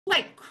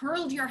like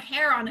curled your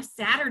hair on a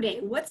Saturday.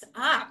 What's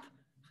up?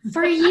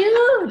 For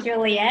you,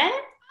 Juliet.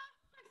 I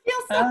feel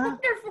so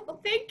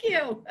wonderful. Thank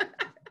you.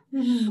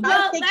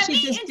 Well, let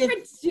me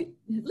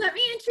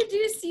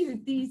introduce you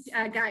these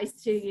guys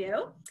to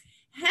you.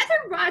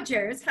 Heather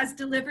Rogers has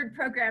delivered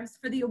programs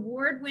for the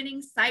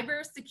award-winning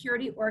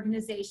cybersecurity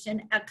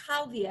organization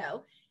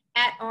Acalvio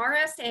at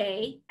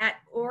RSA, at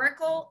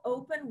Oracle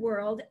Open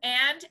World,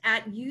 and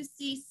at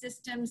UC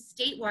Systems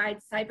statewide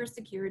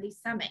cybersecurity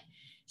summit.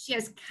 She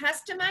has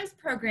customized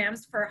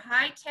programs for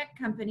high-tech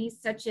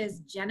companies such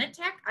as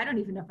Genetech, I don't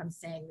even know if I'm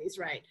saying these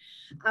right,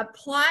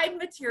 Applied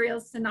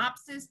Materials,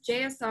 Synopsys,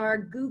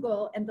 JSR,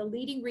 Google, and the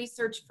leading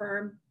research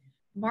firm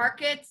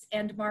Markets,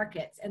 and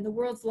the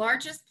world's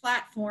largest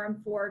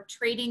platform for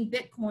trading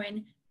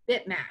Bitcoin,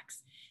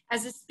 BitMax.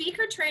 As a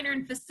speaker, trainer,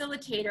 and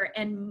facilitator,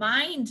 and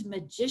mind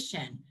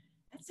magician,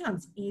 that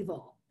sounds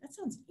evil. That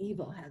sounds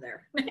evil,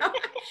 Heather.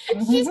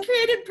 She's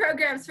created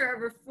programs for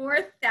over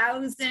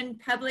 4,000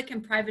 public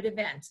and private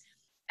events.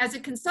 As a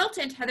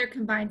consultant, Heather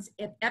combines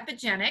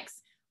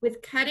epigenetics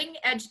with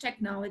cutting-edge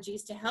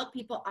technologies to help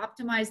people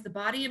optimize the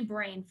body and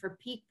brain for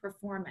peak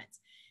performance.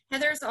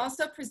 Heather has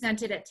also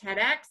presented at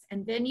TEDx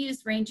and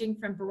venues ranging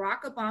from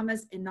Barack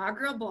Obama's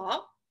inaugural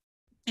ball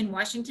in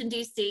Washington,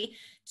 D.C.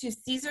 to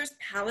Caesar's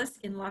Palace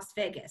in Las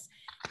Vegas.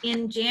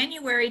 In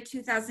January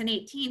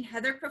 2018,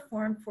 Heather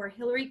performed for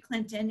Hillary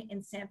Clinton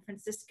in San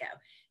Francisco.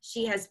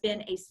 She has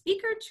been a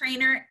speaker,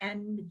 trainer,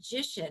 and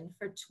magician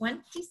for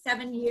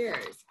 27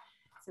 years.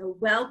 So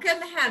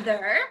welcome,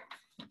 Heather.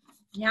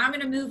 Now I'm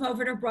going to move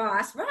over to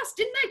Ross. Ross,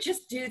 didn't I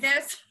just do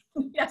this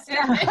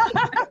yesterday?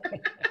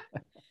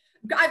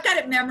 I've got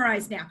it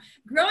memorized now.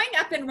 Growing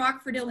up in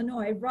Rockford,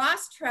 Illinois,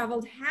 Ross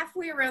traveled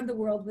halfway around the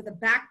world with a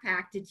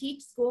backpack to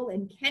teach school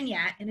in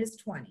Kenya in his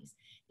 20s.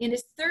 In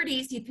his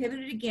 30s, he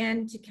pivoted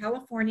again to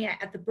California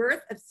at the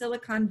birth of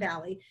Silicon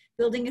Valley,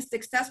 building a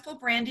successful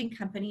branding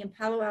company in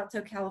Palo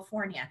Alto,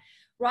 California.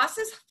 Ross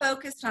is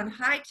focused on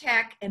high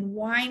tech and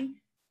wine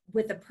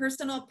with a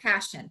personal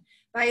passion.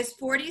 By his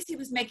 40s, he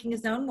was making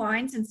his own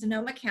wines in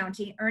Sonoma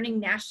County, earning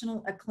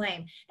national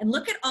acclaim. And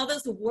look at all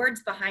those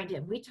awards behind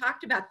him. We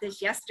talked about this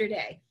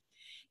yesterday.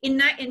 In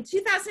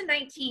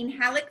 2019,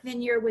 Halleck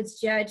Vintner was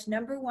judged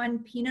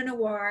 #1 Pinot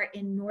Noir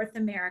in North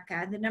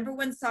America, the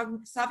 #1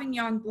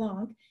 Sauvignon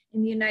Blanc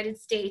in the United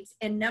States,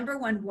 and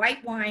 #1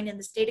 white wine in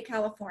the state of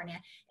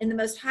California in the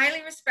most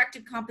highly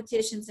respected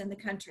competitions in the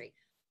country.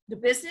 The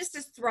business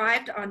has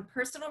thrived on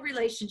personal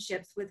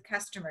relationships with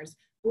customers,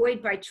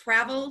 buoyed by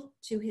travel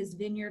to his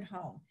vineyard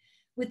home.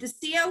 With the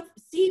COVID,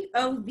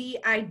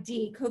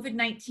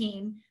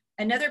 COVID-19,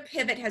 another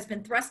pivot has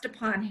been thrust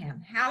upon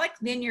him. Halleck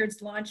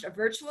Vineyards launched a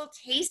virtual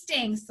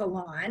tasting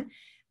salon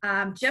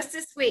just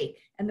this week,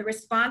 and the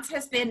response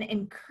has been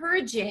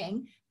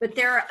encouraging, but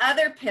there are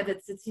other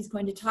pivots that he's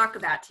going to talk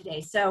about today.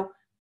 So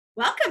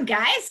welcome,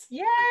 guys.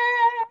 Yay!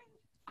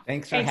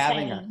 Thanks for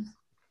having us.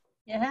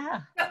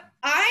 Yeah. So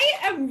I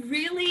am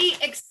really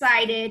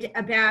excited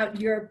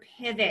about your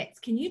pivots.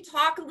 Can you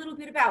talk a little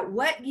bit about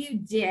what you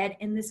did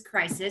in this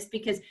crisis?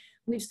 Because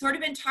we've sort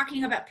of been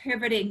talking about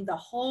pivoting the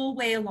whole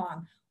way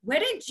along. What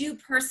did you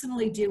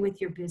personally do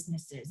with your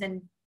businesses?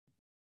 And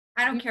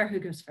I don't care who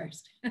goes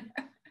first.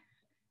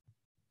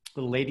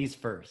 The ladies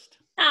first.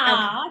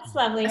 Oh, that's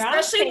lovely.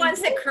 Especially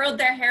ones that curled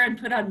their hair and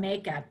put on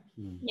makeup.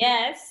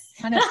 Yes.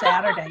 On a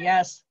Saturday,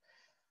 yes.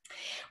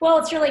 Well,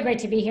 it's really great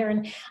to be here,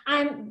 and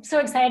I'm so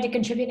excited to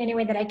contribute in any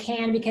way that I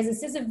can, because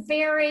this is a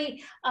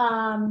very,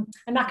 I'm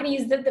not going to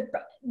use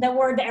the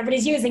word that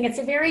everybody's using. It's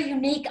a very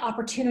unique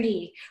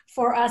opportunity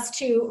for us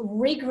to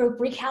regroup,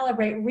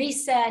 recalibrate,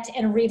 reset,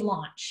 and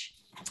relaunch.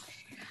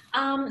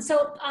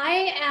 So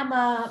I am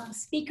a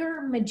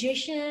speaker,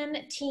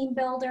 magician, team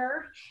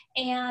builder,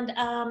 and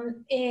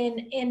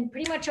in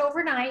pretty much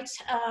overnight,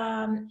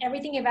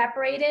 everything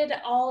evaporated,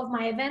 all of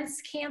my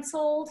events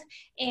canceled,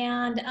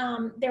 and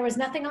there was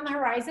nothing on the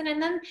horizon. And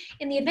then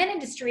in the event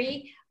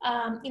industry,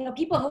 you know,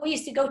 people who we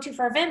used to go to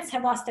for events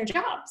have lost their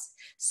jobs.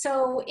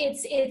 So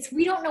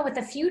we don't know what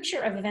the future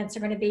of events are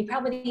going to be.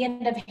 Probably the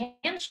end of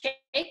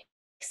handshakes.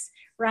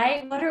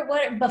 Right?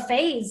 What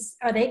buffets,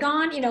 are they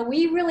gone? You know,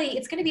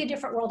 it's going to be a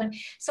different world. And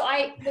so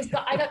I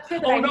got clear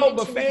that I needed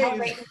to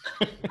recalibrate.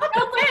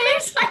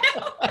 Buffets.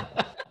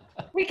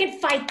 We could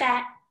fight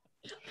that.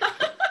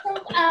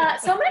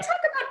 So I'm going to talk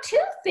about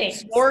two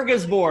things.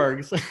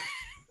 Smorgasbords.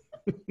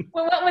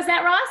 Well, what was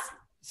that, Ross?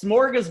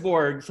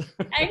 Smorgasbords.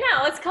 I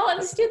know. Let's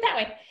do it that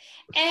way.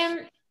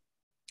 And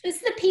this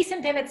is the Peace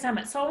and Pivot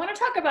Summit. So I want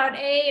to talk about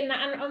and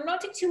I'm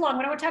not take too long,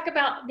 but I want to talk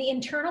about the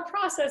internal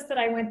process that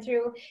I went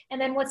through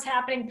and then what's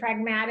happening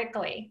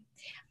pragmatically.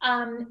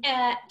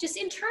 Just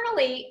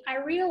internally, I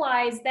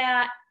realized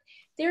that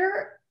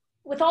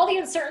with all the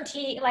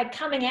uncertainty like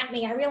coming at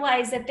me, I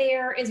realized that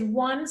there is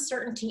one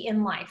certainty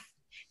in life.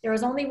 There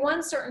is only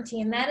one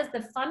certainty, and that is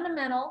the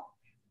fundamental,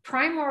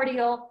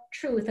 primordial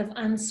truth of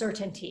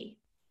uncertainty.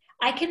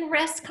 I can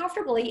rest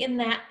comfortably in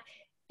that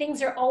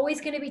things are always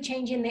going to be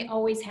changing. They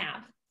always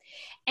have.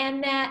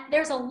 and that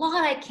there's a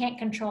lot I can't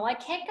control. I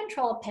can't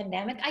control a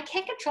pandemic. I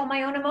can't control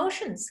my own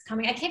emotions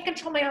coming. I can't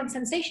control my own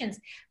sensations,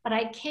 but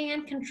I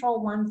can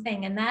control one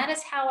thing, and that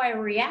is how I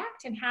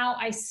react and how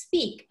I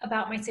speak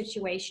about my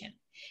situation.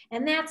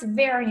 And that's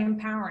very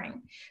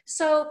empowering.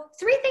 So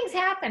 3 things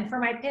happened for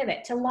my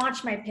pivot, to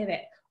launch my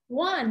pivot.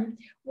 One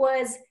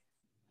was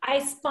I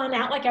spun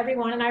out like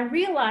everyone, and I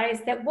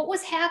realized that what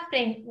was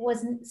happening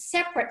was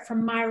separate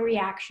from my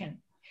reaction.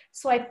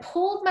 So I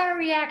pulled my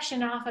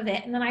reaction off of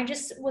it, and then I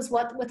just was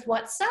with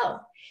what so.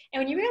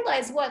 And when you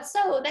realize what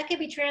so, that can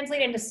be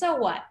translated into so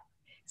what.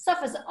 Stuff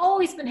has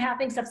always been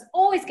happening, stuff's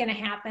always going to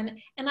happen,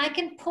 and I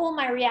can pull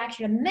my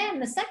reaction. And then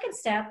the second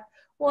step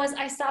was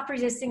I stopped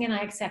resisting and I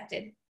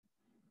accepted.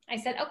 I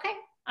said, okay,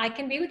 I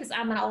can be with this.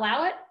 I'm going to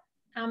allow it.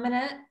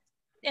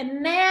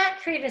 And that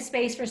created a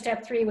space for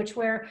step 3,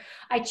 where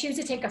I choose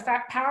to take a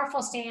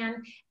powerful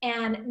stand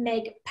and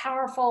make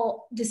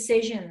powerful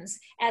decisions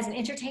as an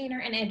entertainer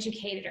and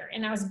educator.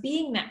 And I was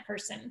being that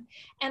person.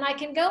 And I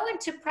can go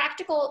into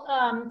practical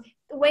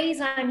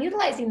ways I'm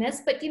utilizing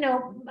this, but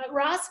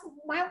Ross,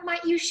 why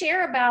might you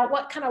share about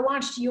what kind of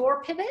launched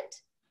your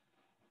pivot?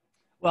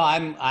 Well,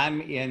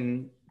 I'm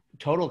in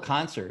total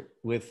concert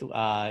with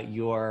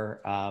your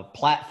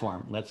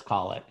platform, let's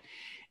call it.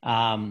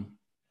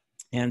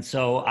 And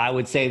so I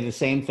would say the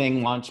same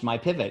thing launched my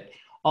pivot.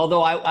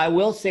 Although I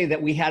will say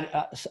that we had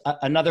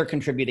another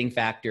contributing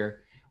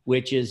factor,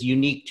 which is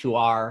unique to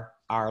our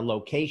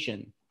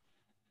location.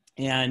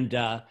 And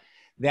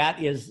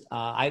that is,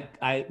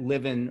 I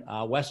live in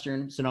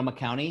Western Sonoma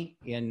County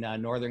in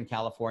Northern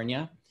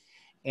California.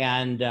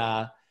 And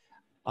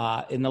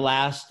in the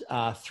last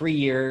 3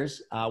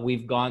 years,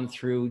 we've gone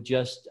through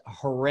just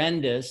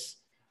horrendous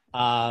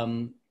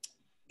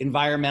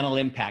environmental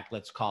impact,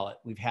 let's call it.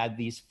 We've had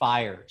these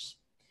fires.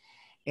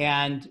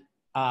 And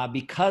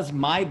because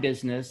my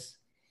business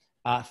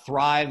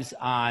thrives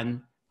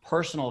on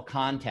personal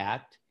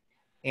contact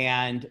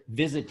and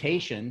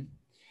visitation,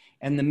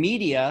 and the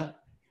media,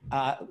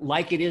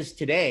 like it is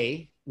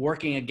today,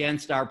 working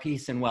against our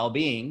peace and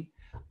well-being,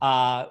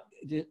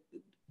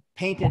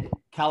 painted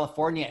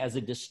California as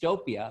a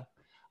dystopia,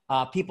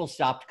 people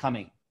stopped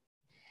coming.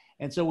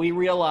 And so we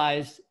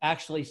realized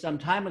actually some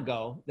time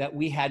ago that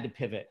we had to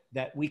pivot,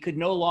 that we could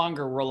no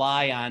longer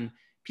rely on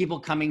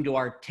people coming to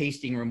our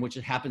tasting room, which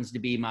happens to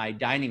be my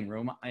dining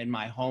room in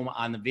my home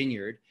on the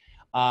vineyard,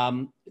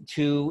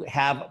 to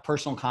have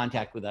personal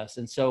contact with us.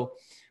 And so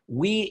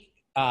we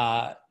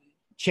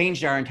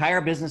changed our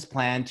entire business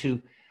plan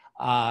to,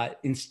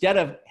 instead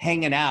of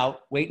hanging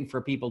out, waiting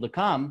for people to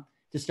come,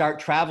 to start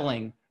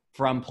traveling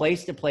from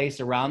place to place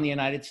around the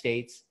United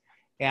States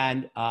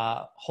and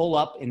hole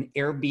up in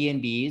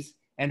Airbnbs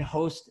and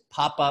host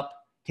pop-up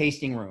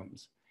tasting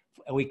rooms.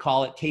 We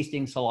call it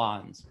tasting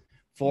salons.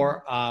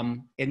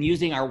 And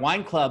using our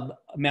wine club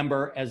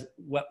member as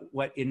what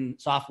in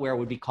software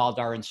would be called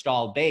our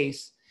installed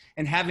base,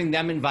 and having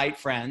them invite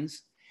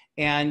friends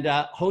and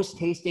host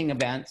tasting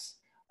events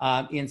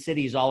in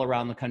cities all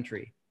around the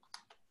country.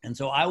 And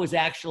so I was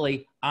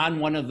actually on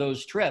one of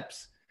those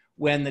trips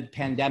when the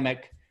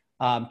pandemic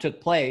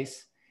took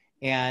place,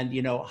 and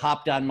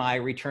hopped on my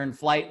return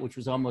flight, which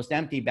was almost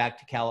empty, back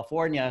to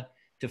California,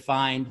 to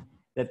find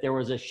that there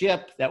was a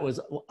ship that was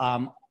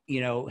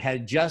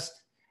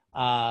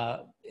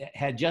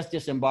had just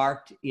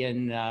disembarked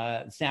in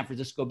San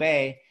Francisco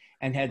Bay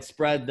and had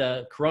spread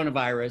the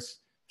coronavirus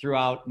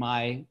throughout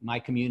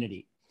my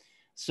community.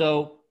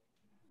 So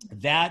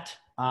that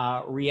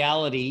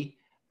reality,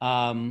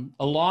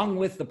 along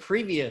with the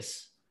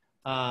previous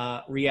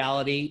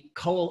reality,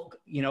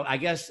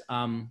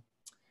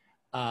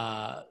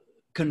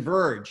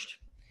 converged.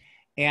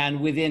 And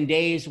within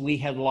days, we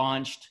had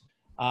launched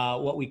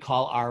what we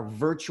call our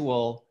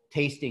virtual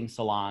tasting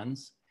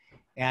salons,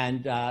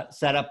 and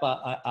set up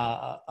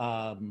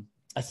a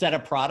set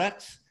of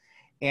products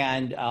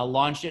and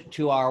launched it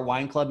to our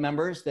wine club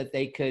members, that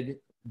they could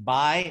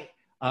buy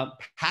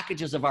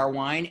packages of our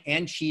wine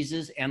and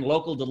cheeses and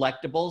local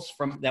delectables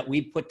that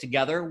we put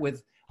together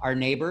with our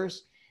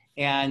neighbors.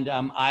 And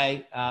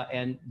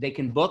and they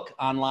can book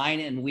online,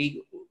 and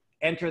we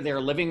enter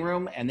their living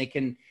room, and they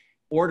can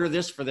order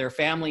this for their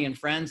family and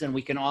friends. And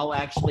we can all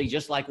actually,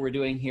 just like we're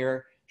doing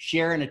here,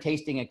 share in a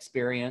tasting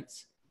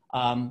experience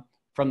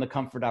from the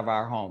comfort of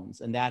our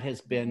homes. And that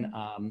has been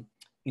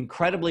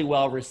incredibly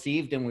well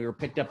received. And we were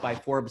picked up by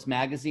Forbes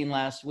magazine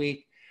last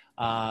week,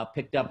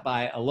 picked up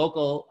by a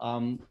local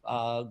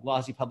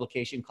glossy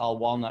publication called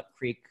Walnut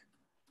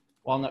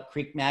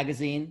Creek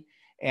magazine.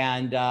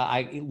 And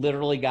I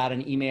literally got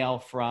an email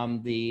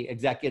from the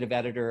executive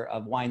editor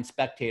of Wine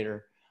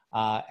Spectator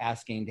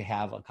asking to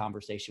have a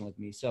conversation with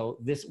me. So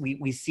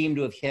we seem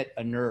to have hit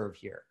a nerve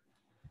here.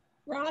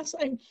 Ross,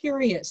 I'm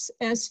curious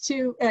as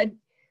to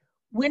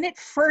when it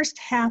first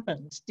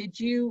happened,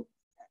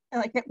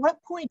 at what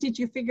point did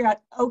you figure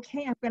out,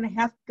 okay, I'm going to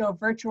have to go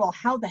virtual?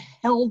 How the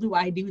hell do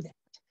I do that?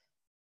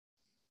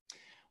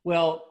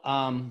 Well,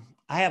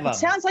 It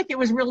sounds like it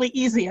was really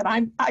easy,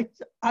 and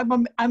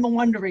I'm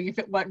wondering if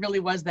it really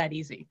was that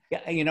easy.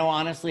 Yeah,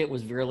 honestly, it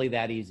was really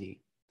that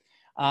easy.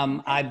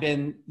 I've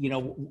been,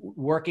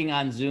 working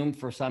on Zoom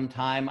for some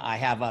time. I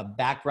have a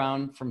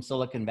background from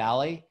Silicon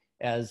Valley,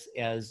 as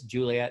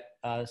Juliet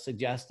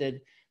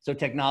suggested. So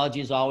technology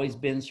has always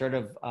been sort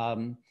of,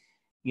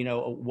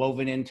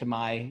 woven into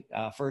my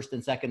first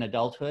and second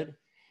adulthood.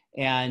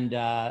 And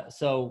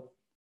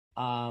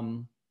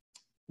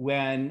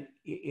when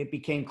it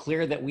became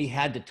clear that we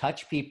had to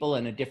touch people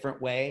in a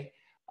different way,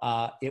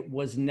 it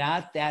was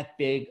not that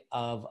big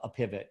of a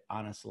pivot,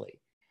 honestly.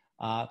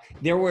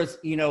 There was,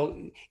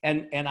 and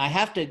I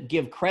have to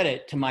give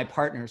credit to my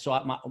partner. So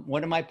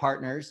one of my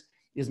partners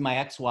is my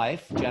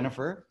ex-wife,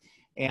 Jennifer,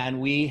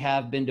 and we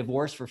have been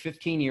divorced for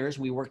 15 years.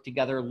 We work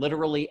together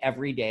literally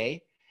every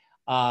day.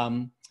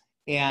 And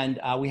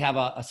we have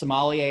a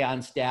sommelier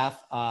on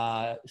staff,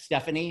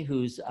 Stephanie,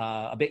 who's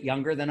a bit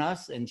younger than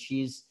us, and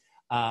she's,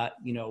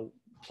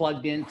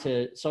 plugged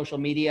into social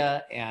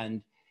media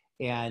and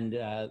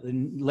the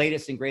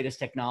latest and greatest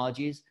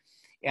technologies.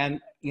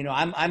 And,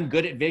 I'm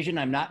good at vision.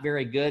 I'm not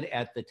very good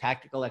at the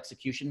tactical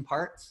execution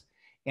parts.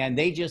 And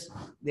they just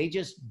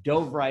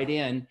dove right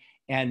in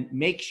and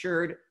make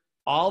sure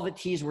all the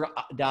T's were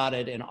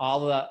dotted and all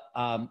the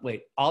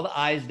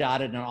I's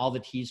dotted and all the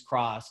T's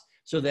crossed,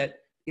 so that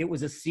it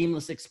was a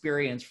seamless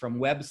experience from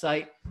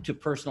website to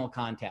personal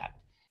contact.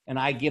 And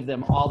I give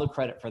them all the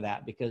credit for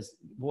that, because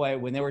boy,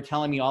 when they were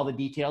telling me all the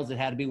details that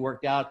had to be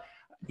worked out,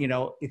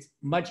 it's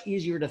much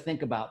easier to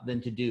think about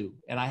than to do.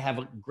 And I have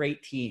a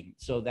great team.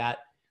 So that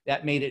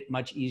made it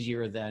much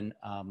easier than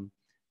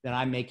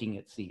I'm making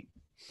it seem.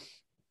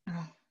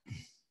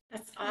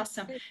 That's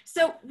awesome.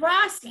 So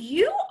Ross,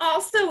 you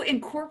also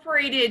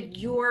incorporated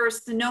your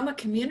Sonoma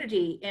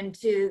community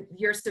into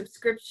your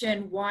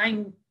subscription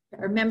wine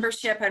or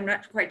membership. I'm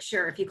not quite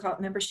sure if you call it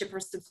membership or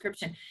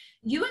subscription.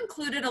 You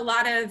included a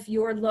lot of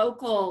your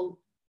local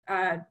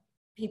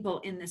people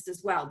in this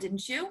as well,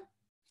 didn't you?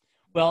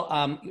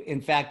 Well, in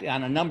fact,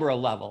 on a number of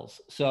levels.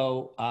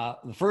 So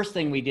the first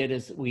thing we did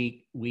is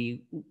we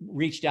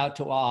reached out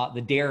to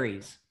the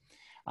dairies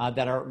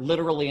that are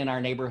literally in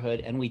our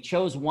neighborhood. And we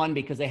chose one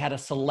because they had a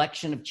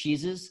selection of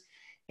cheeses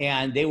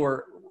and they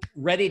were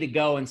ready to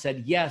go and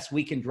said, yes,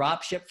 we can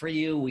drop ship for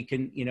you. We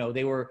can,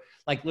 they were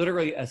like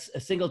literally a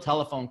single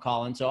telephone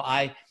call. And so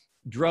I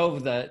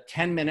drove the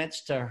 10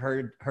 minutes to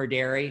her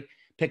dairy,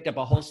 picked up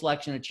a whole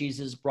selection of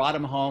cheeses, brought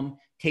them home,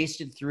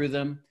 tasted through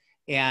them,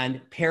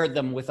 and paired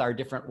them with our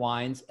different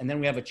wines. And then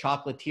we have a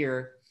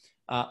chocolatier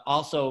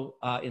also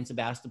in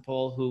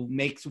Sebastopol who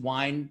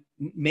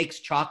makes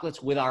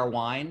chocolates with our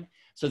wine.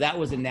 So that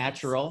was a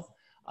natural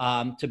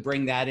to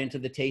bring that into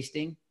the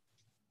tasting.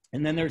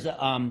 And then there's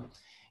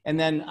and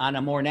then on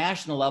a more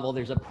national level,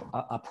 there's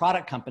a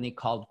product company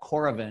called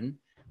Coravin.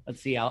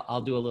 Let's see,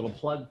 I'll do a little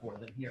plug for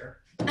them here.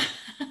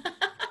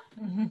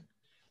 Mm-hmm.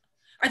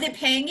 Are they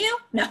paying you?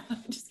 No,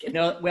 I'm just kidding.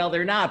 No, well,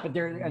 they're not, but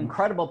they're an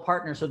incredible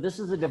partner. So this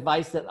is a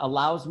device that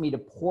allows me to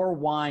pour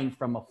wine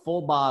from a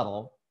full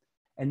bottle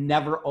and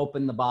never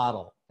open the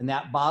bottle. And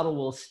that bottle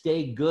will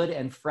stay good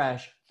and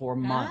fresh for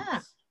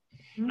months.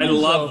 I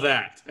love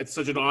that. It's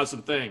such an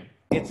awesome thing.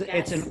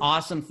 It's an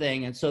awesome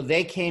thing. And so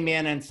they came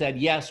in and said,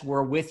 yes,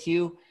 we're with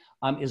you.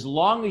 As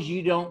long as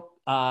you don't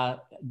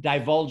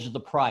divulge the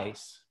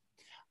price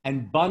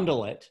and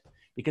bundle it,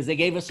 because they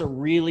gave us a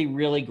really,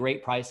 really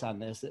great price on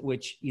this,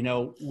 which,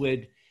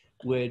 would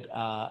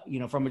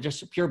from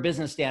just a pure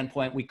business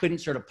standpoint, we couldn't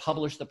sort of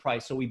publish the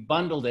price. So we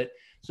bundled it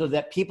so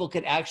that people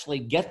could actually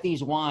get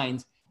these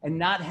wines and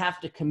not have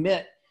to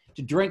commit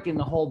to drinking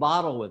the whole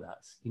bottle with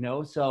us,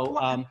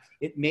 So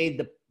it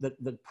made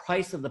the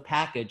price of the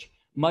package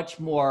much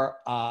more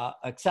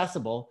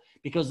accessible,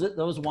 because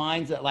those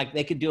wines that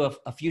they could do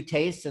a few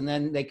tastes and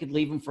then they could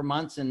leave them for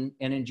months and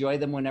enjoy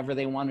them whenever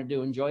they wanted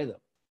to enjoy them.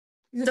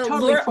 It's so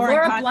totally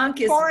Laura Blanc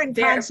is foreign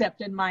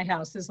concept in my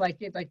house. Is like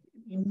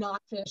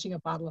not finishing a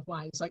bottle of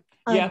wine. It's like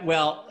yeah,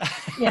 well,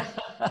 yeah.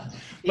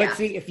 But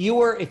see, if you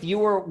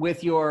were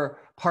with your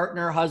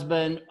partner,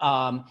 husband,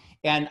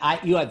 and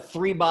you had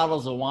 3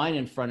 bottles of wine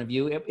in front of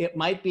you, it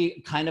might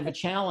be kind of a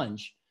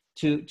challenge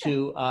to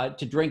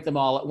drink them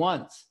all at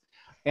once.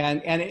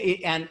 And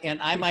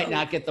I might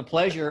not get the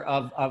pleasure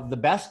of the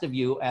best of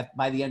you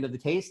by the end of the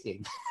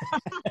tasting.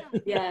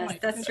 Yes,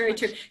 that's very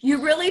true.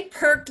 You really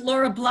perked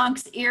Laura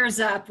Blanc's ears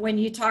up when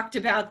you talked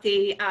about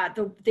the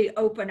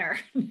opener.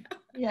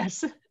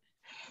 Yes.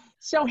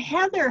 So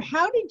Heather,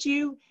 how did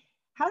you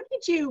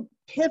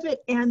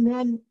pivot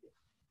and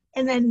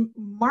then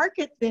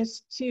market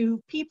this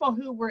to people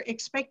who were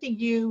expecting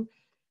you?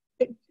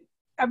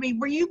 I mean,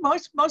 were you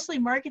mostly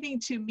marketing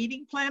to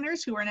meeting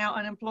planners who are now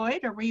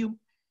unemployed, or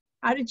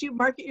how did you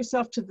market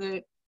yourself to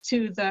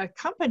the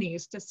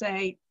companies to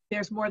say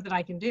there's more that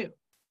I can do?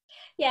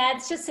 Yeah,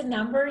 it's just a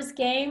numbers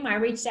game. I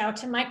reached out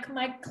to my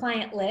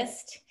client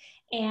list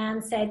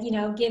and said,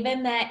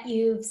 given that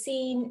you've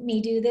seen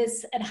me do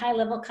this at high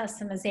level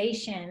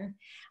customization,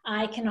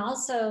 I can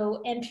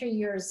also enter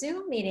your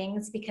Zoom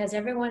meetings because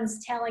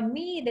everyone's telling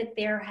me that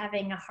they're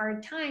having a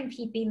hard time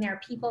keeping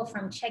their people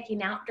from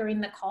checking out during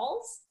the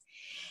calls.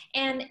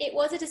 And it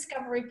was a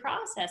discovery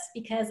process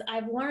because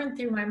I've learned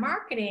through my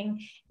marketing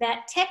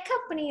that tech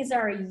companies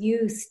are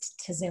used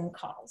to Zoom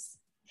calls.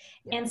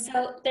 And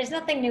so there's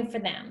nothing new for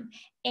them.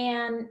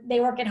 And they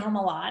work at home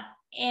a lot.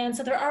 And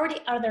so they're already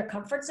out of their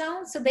comfort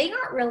zone. So they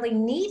aren't really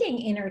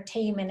needing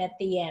entertainment at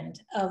the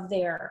end of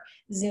their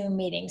Zoom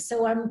meetings.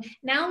 So I'm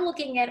now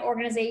looking at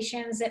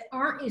organizations that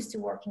aren't used to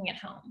working at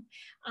home.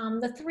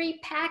 The 3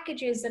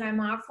 packages that I'm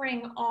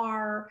offering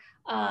are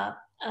a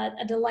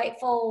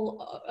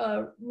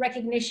delightful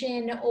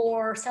recognition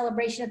or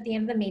celebration at the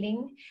end of the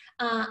meeting,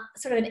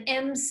 sort of an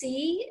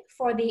MC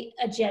for the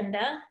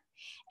agenda,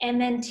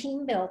 and then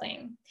team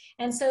building.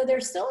 And so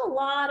there's still a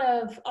lot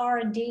of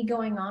R&D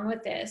going on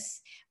with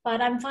this,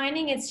 but I'm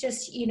finding it's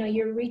just, you know,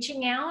 you're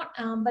reaching out,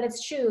 but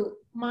it's true.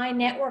 My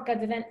network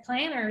of event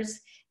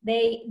planners,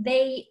 they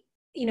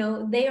you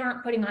know, they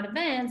aren't putting on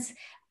events,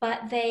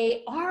 but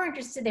they are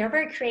interested. They're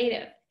very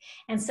creative.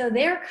 And so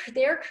they're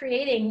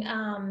creating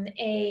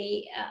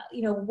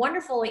you know,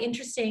 wonderful,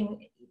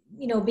 interesting,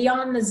 you know,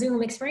 beyond the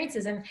Zoom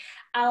experiences. And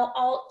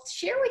I'll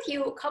share with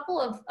you a couple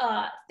of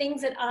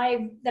things that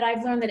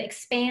I've learned that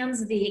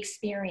expands the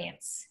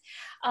experience.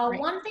 Right.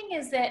 One thing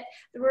is that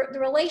the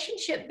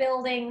relationship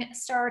building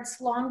starts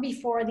long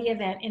before the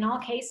event in all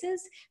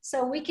cases.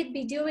 So we could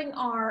be doing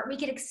we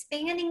could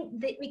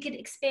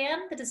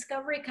expand the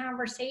discovery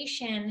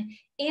conversation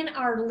in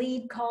our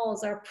lead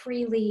calls, our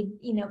pre-lead,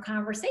 you know,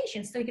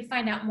 conversations. So we could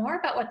find out more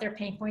about what their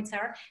pain points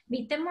are,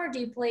 meet them more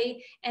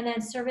deeply, and then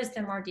service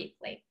them more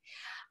deeply.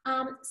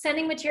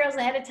 Sending materials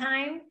ahead of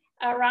time.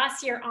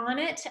 Ross, you're on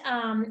it.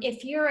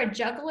 If you're a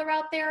juggler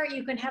out there,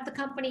 you can have the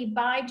company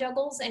buy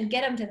juggles and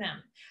get them to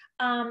them.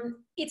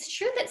 It's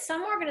true that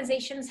some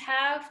organizations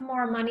have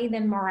more money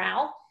than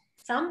morale.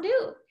 Some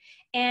do.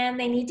 And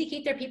they need to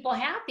keep their people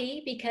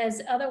happy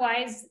because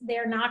otherwise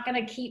they're not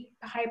going to keep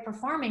high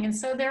performing. And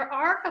so there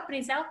are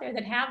companies out there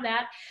that have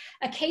that.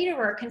 A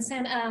caterer can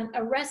send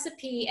a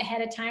recipe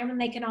ahead of time and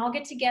they can all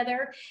get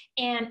together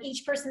and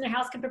each person in their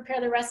house can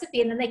prepare the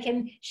recipe and then they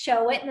can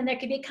show it and then there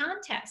could be a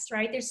contest,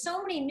 right? There's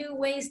so many new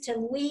ways to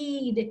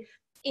lead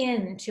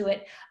into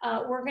it.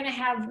 We're going to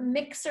have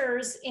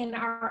mixers in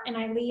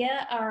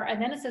ILEA, our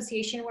event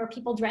association, where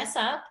people dress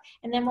up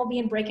and then we'll be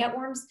in breakout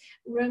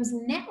rooms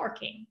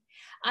networking.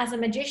 As a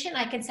magician,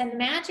 I can send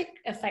magic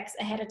effects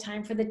ahead of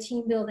time for the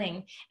team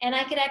building. And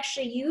I could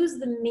actually use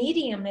the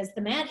medium as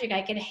the magic.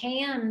 I could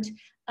hand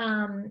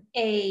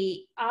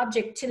a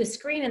object to the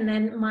screen and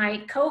then my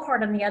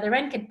cohort on the other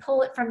end could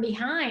pull it from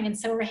behind. And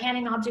so we're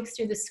handing objects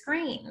through the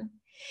screen.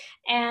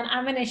 And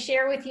I'm going to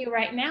share with you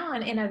right now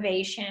an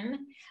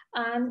innovation.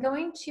 I'm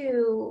going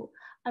to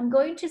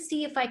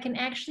see if I can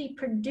actually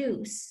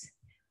produce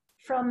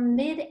from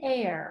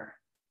mid-air.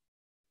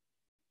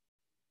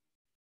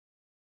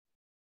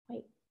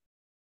 Wait,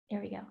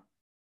 there we go.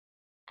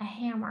 A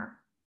hammer.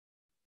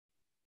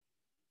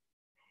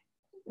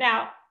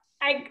 Now,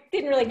 I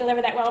didn't really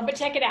deliver that well, but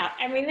check it out.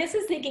 I mean, this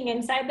is thinking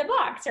inside the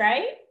box,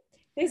 right?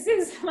 This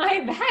is my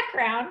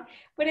background,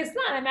 but it's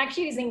not. I'm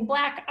actually using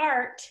black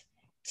art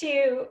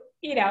to,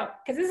 you know,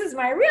 because this is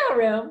my real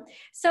room.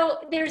 So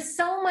there's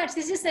so much.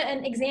 This is just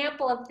an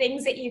example of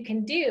things that you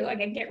can do. I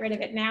can get rid of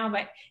it now,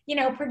 but, you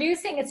know,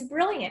 producing, it's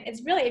brilliant.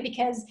 It's brilliant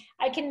because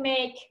I can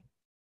make,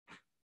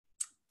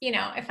 you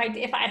know, if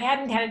I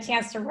hadn't had a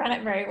chance to run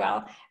it very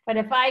well, but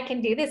if I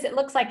can do this, it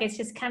looks like it's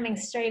just coming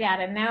straight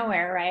out of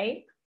nowhere,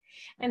 right?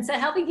 And so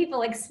helping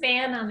people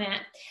expand on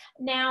that.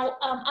 Now,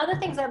 other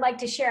things I'd like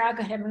to share, I'll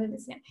go ahead and move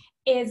this now,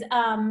 is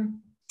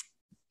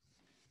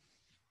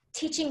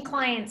teaching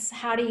clients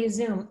how to use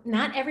Zoom.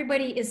 Not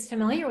everybody is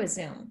familiar with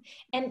Zoom.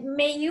 And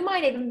you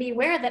might even be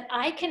aware that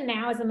I can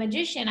now, as a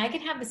magician, I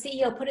can have the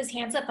CEO put his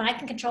hands up and I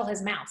can control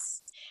his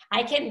mouse.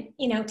 I can,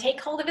 you know,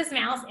 take hold of his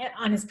mouse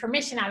on his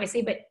permission,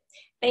 obviously, but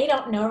they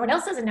don't know, everyone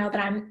else doesn't know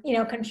that I'm, you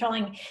know,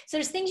 controlling. So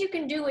there's things you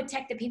can do with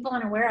tech that people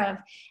aren't aware of.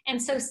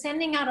 And so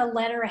sending out a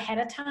letter ahead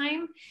of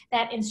time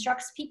that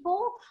instructs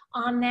people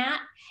on that.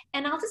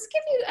 And I'll just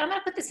give you, I'm going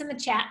to put this in the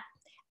chat.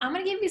 I'm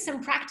going to give you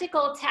some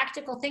practical,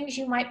 tactical things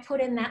you might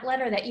put in that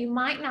letter that you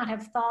might not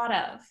have thought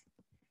of.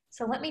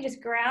 So let me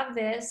just grab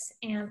this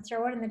and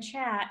throw it in the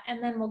chat,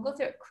 and then we'll go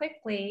through it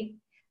quickly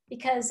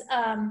because,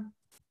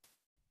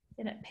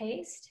 did it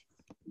paste?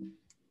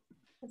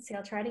 Let's see,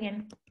 I'll try it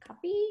again.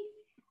 Copy.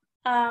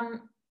 I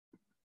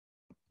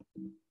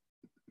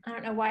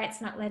don't know why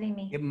it's not letting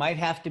me. It might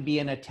have to be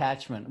an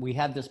attachment. We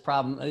had this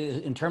problem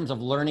in terms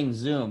of learning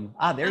Zoom.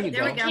 Ah, there you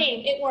go.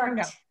 Okay, it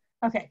worked.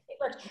 Okay.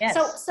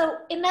 Yes. So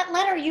in that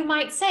letter, you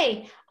might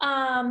say,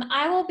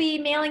 I will be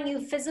mailing you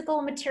physical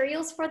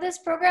materials for this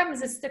program. Is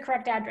this the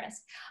correct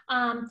address?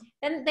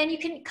 Then you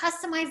can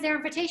customize their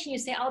invitation. You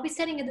say, I'll be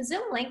sending you the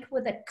Zoom link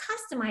with a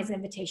customized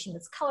invitation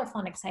that's colorful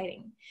and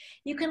exciting.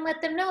 You can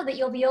let them know that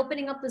you'll be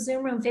opening up the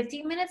Zoom room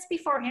 15 minutes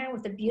beforehand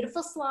with a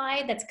beautiful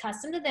slide that's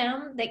custom to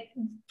them that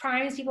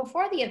primes people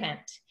for the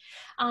event.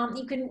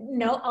 You can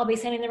note, I'll be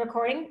sending the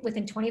recording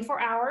within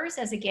 24 hours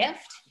as a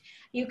gift.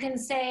 You can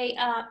say,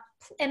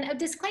 and a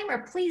disclaimer,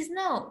 please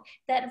note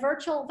that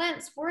virtual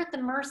events, we're at the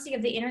mercy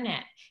of the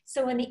internet.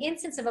 So in the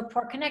instance of a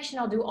poor connection,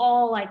 I'll do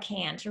all I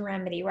can to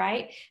remedy,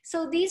 right?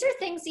 So these are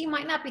things you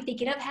might not be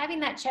thinking of.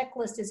 Having that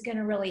checklist is going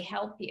to really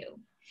help you.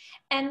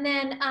 And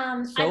then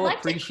so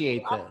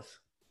appreciate this.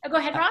 Oh, go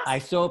ahead, Ross. I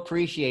so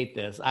appreciate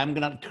this. I'm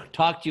going to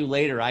talk to you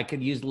later. I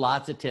could use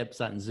lots of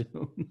tips on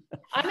Zoom.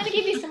 I'm going to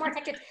give you some more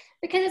tech tips,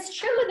 because it's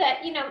true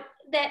that,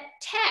 that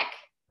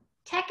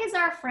tech is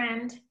our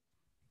friend,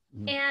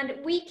 and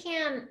we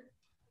can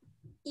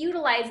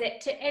utilize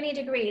it to any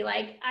degree.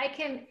 Like, I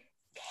can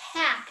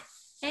hack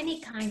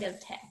any kind of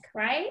tech,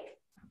 right?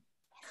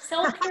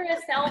 Sell through a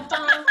cell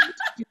phone.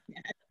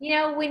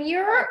 When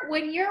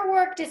your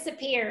work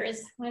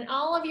disappears, when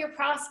all of your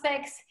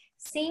prospects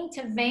seem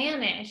to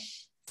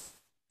vanish,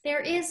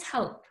 there is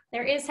hope.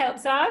 There is hope.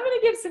 So I'm going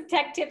to give some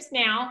tech tips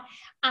now,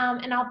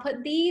 and I'll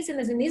put these in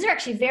the Zoom. These are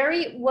actually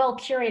very well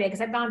curated,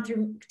 because I've gone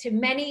through to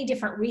many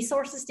different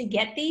resources to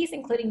get these,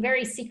 including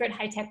very secret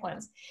high-tech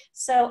ones.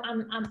 So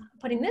I'm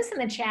putting this in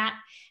the chat.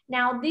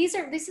 Now, this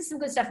is some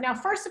good stuff. Now,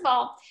 first of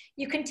all,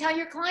 you can tell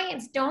your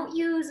clients, don't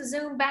use a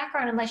Zoom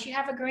background unless you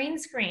have a green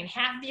screen.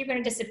 Half of you are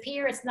going to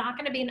disappear. It's not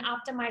going to be an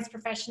optimized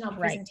professional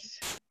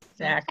presentation.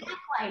 Exactly.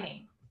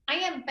 Backlighting. I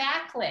am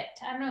backlit.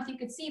 I don't know if you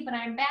could see, but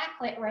I'm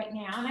backlit right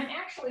now. And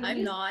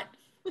I'm not.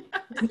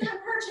 It's an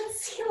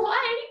emergency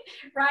light,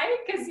 right?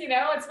 Because,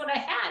 it's what I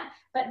had.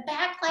 But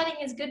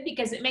backlighting is good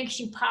because it makes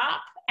you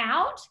pop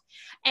out.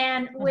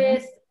 And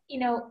with,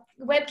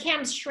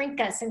 webcams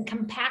shrink us and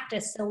compact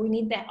us. So we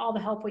need all the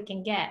help we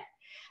can get.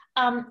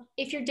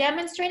 If you're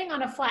demonstrating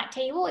on a flat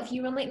table,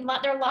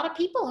 there are a lot of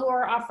people who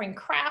are offering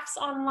crafts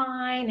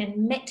online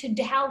and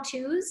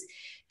how-tos.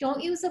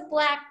 Don't use a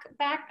black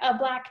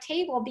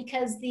table,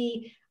 because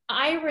the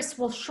iris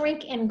will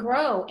shrink and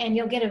grow, and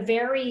you'll get a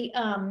very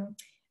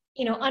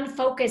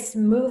unfocused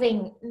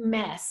moving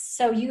mess.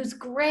 So use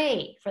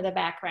gray for the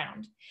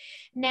background.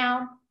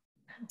 Now,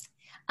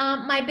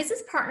 my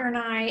business partner and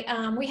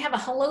I, we have a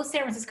Hello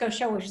San Francisco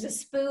show, which is a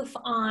spoof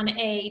on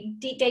a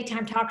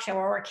daytime talk show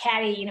where we're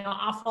catty,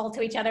 awful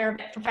to each other,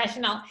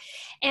 professional.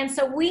 And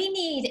so we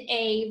need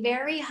a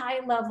very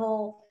high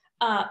level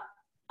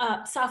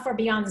software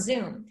beyond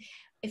Zoom.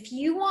 If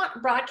you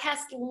want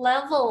broadcast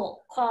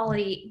level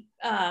quality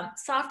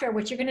software,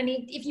 which you're going to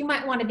need, if you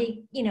might want to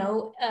be,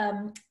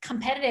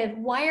 competitive,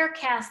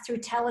 Wirecast through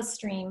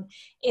Telestream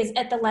is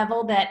at the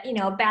level that,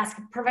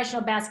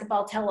 professional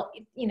basketball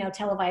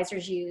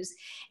televisors use.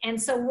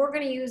 And so we're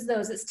going to use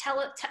those. It's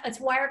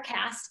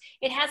Wirecast.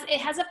 It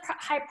has a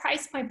high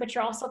price point, but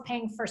you're also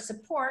paying for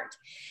support.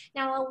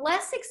 Now, a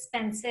less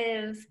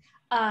expensive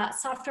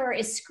software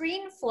is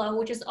ScreenFlow,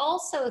 which is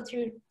also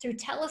through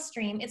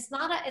Telestream. It's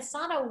not a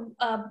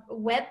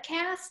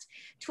webcast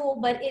tool,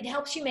 but it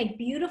helps you make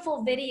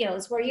beautiful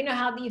videos where,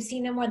 how you've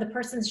seen them where the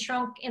person's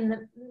shrunk in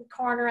the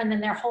corner and then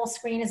their whole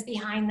screen is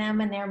behind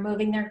them and they're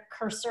moving their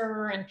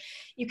cursor, and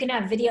you can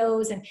have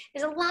videos, and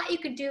there's a lot you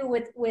could do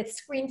with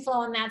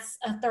ScreenFlow, and that's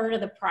a third of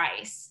the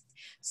price.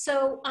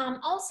 So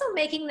also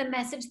making the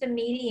message the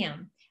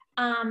medium.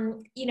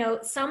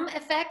 Some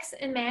effects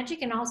in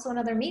Magic and also in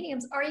other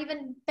mediums are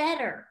even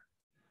better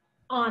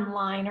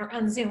online or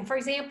on Zoom. For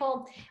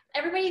example,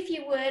 everybody, if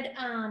you would,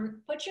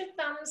 put your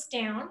thumbs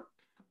down,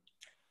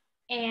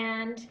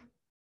 and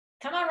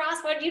come on,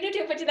 Ross, what did you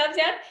do? Put your thumbs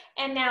down,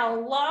 and now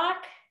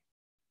lock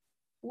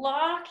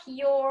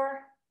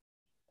your,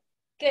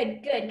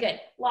 good.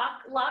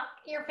 Lock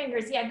your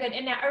fingers. Yeah, good.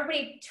 And now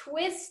everybody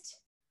twist,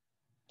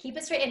 keep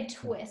it straight and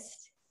twist.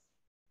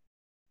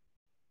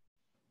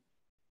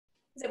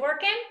 Is it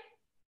working?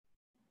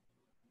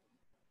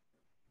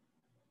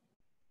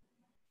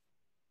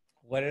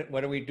 What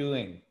are we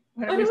doing?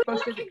 What are we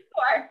supposed to do?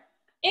 For?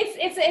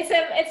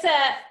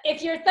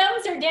 If your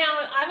thumbs are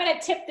down, I'm going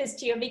to tip this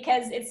to you,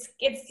 because it's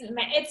I'm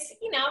going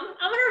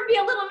to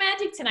reveal a little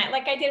magic tonight,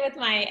 like I did with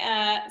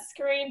my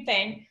screen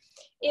thing.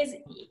 Is,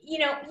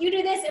 you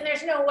do this and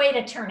there's no way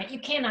to turn it. You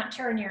cannot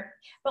turn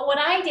but what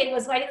I did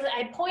was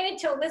I pointed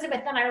to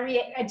Elizabeth and I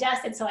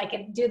readjusted so I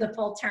could do the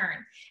full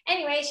turn.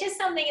 Anyway, it's just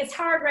something, it's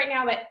hard right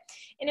now, but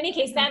in any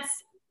case,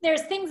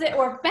 there's things that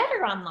work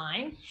better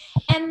online.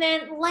 And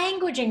then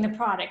languaging the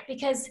product,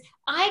 because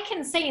I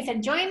can say, and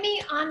said, join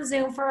me on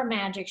Zoom for a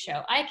magic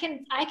show. I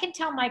can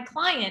tell my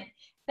client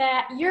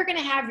that you're going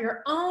to have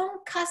your own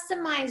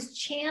customized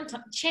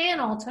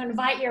channel to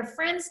invite your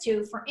friends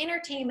to for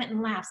entertainment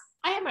and laughs.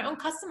 I have my own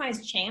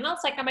customized channel.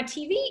 It's like I'm a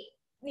TV,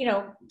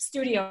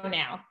 studio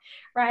now,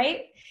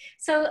 right?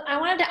 So I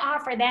wanted to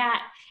offer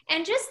that.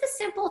 And just the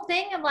simple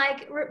thing of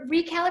like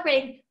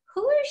recalibrating,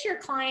 who is your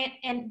client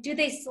and do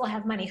they still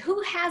have money? Who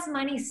has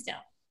money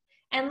still?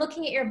 And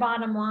looking at your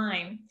bottom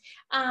line.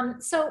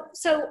 So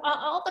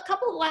a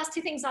couple of the last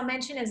two things I'll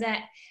mention is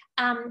that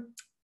I'm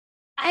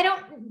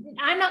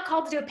not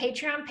called to do a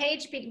Patreon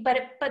page,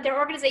 but there are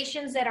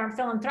organizations that are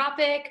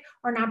philanthropic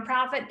or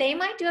nonprofit. They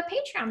might do a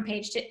Patreon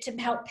page to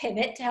help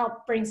pivot, to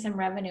help bring some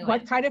revenue.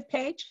 What kind of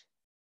page?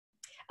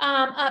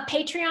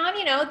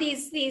 Patreon,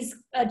 these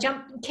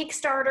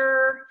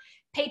Kickstarter,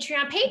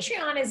 Patreon.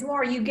 Patreon is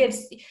more,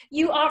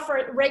 you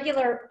offer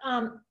regular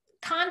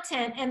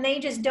content and they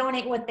just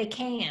donate what they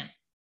can.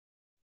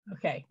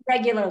 Okay.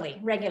 Regularly.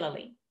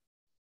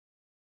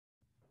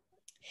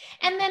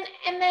 And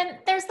then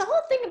there's the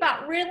whole thing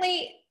about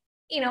really,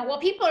 well,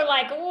 people are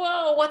like,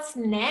 whoa, what's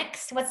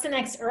next? What's the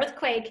next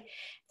earthquake?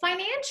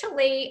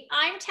 Financially,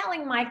 I'm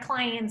telling my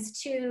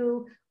clients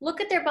to look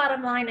at their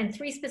bottom line in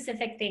 3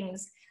 specific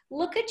things.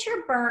 Look at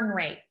your burn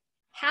rate.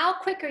 How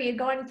quick are you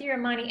going through your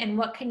money and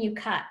what can you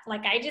cut?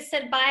 Like I just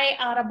said, buy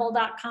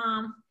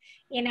audible.com.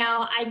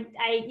 I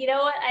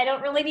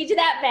don't really need you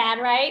that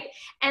bad, right?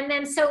 And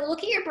then so look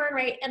at your burn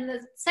rate. And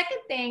the second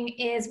thing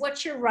is,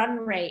 what's your run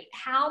rate?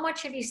 How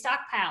much have you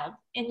stockpiled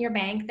in your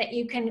bank that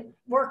you can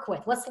work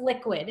with? What's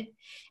liquid?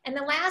 And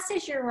the last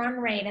is your run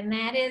rate. And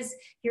that is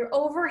your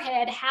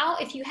overhead.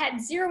 If you had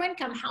 0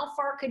 income, how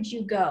far could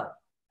you go?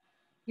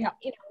 Yeah.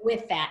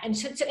 With that. And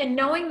and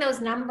knowing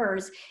those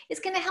numbers is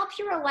going to help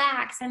you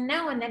relax and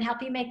know, and then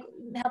help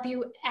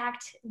you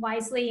act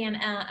wisely and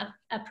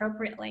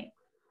appropriately.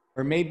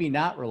 Or maybe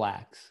not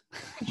relax.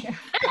 Yeah.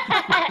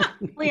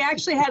 We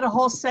actually had a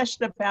whole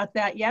session about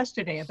that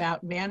yesterday,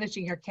 about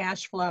managing your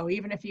cash flow,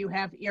 even if you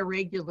have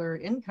irregular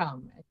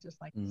income, just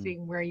like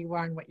seeing where you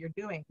are and what you're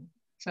doing.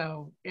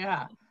 So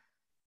yeah,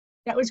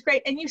 that was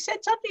great. And you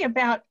said something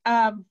about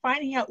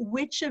finding out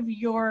which of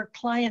your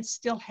clients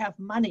still have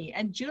money.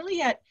 And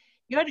Juliet,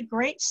 you had a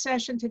great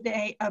session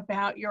today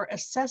about your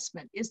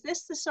assessment. Is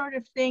this the sort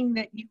of thing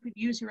that you could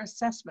use your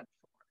assessment for?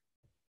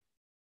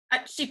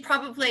 She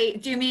probably,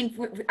 do you mean,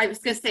 I was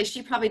going to say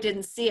she probably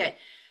didn't see it.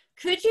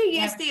 Could you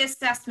use the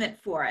assessment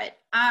for it?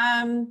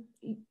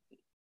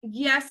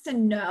 Yes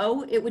and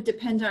no. It would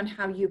depend on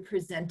how you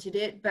presented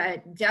it,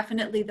 but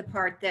definitely the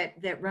part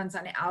that runs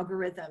on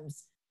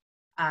algorithms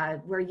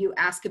where you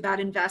ask about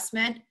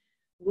investment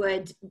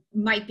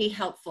might be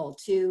helpful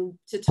to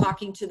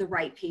talking to the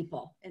right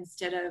people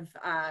instead of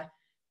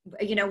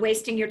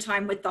wasting your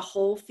time with the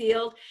whole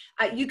field.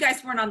 You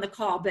guys weren't on the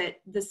call, but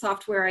the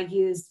software I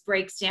use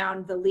breaks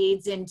down the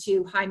leads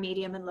into high,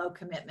 medium, and low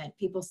commitment.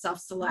 People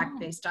self-select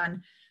based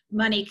on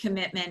money,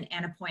 commitment,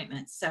 and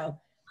appointments. So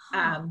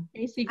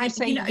basically you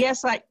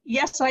say,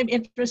 yes, I'm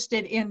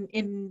interested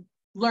in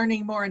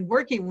learning more and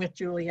working with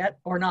Juliet,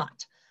 or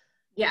not.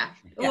 Yeah.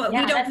 Well,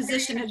 we don't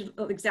position it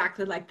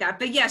exactly like that,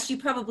 but yes, you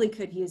probably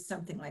could use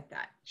something like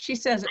that. She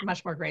says it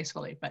much more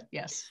gracefully, but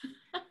yes.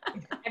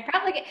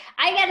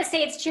 I got to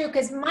say it's true,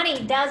 because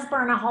money does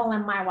burn a hole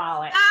in my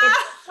wallet.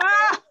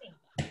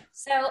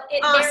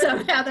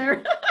 Awesome,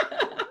 Heather.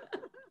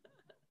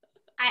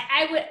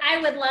 I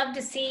would love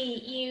to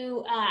see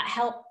you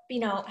help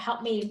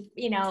me,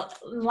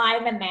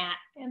 liven that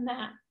and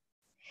that.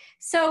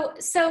 So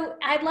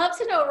I'd love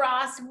to know,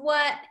 Ross,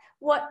 what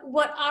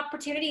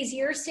opportunities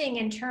you're seeing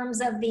in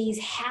terms of these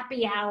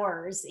happy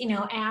hours,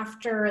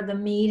 after the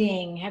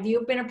meeting. Have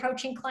you been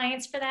approaching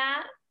clients for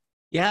that?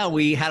 Yeah,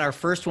 we had our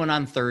first one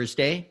on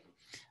Thursday.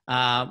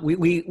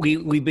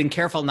 We've been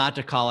careful not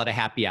to call it a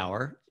happy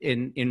hour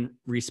in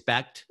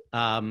respect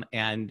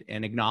and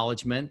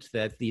acknowledgement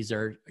that these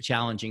are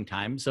challenging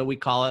times. So we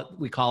call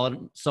it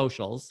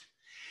socials.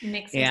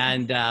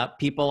 And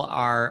people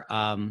are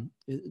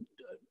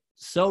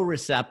so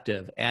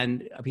receptive,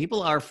 and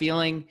people are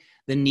feeling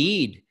the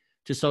need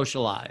to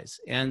socialize.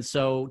 And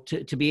so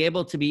to be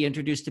able to be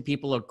introduced to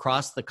people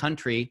across the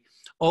country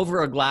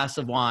over a glass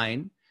of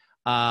wine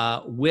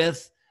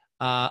with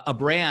a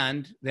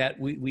brand that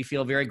we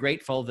feel very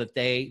grateful that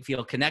they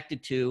feel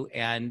connected to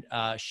and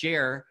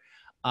share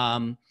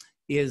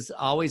is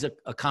always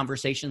a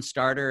conversation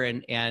starter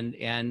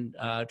and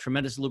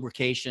tremendous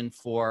lubrication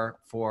for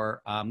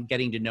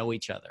getting to know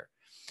each other.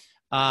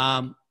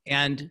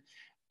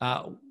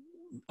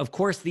 Of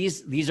course,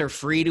 these are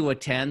free to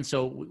attend,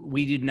 so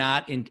we did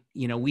not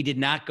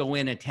go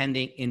in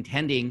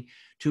intending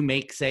to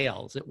make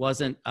sales. It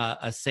wasn't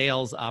a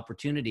sales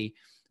opportunity,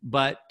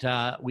 but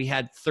we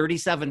had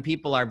 37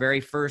 people our very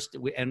first,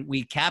 and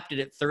we capped it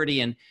at 30.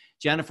 And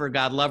Jennifer,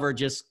 God love her,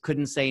 just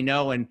couldn't say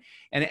no. And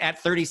at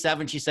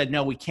 37, she said,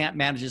 "No, we can't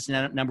manage this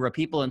number of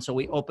people." And so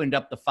we opened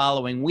up the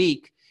following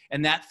week,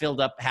 and that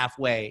filled up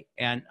halfway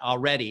and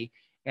already.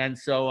 And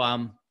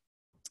so,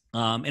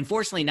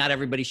 unfortunately, not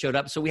everybody showed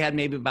up. So we had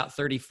maybe about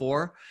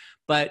 34.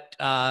 But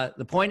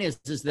the point is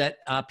that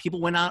people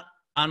went out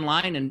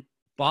online and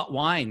bought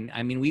wine.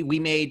 I mean, we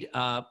made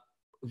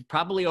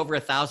probably over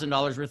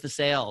 $1,000 worth of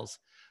sales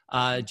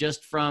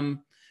just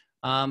from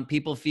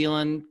people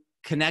feeling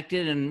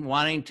connected and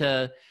wanting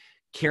to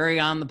carry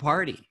on the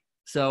party.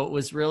 So it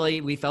was really,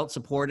 we felt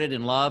supported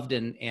and loved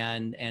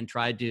and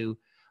tried to,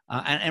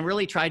 and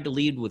really tried to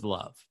lead with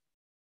love.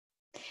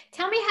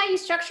 Tell me how you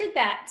structured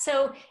that.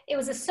 So it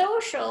was a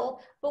social,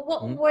 but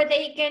what were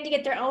they going to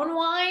get their own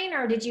wine,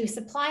 or did you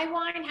supply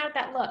wine? How did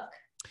that look?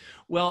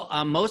 Well,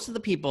 most of the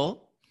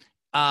people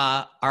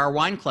are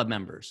wine club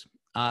members.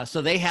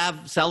 So they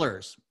have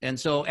cellars. And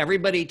so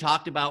everybody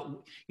talked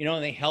about,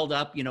 they held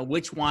up,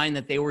 which wine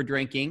that they were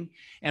drinking.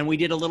 And we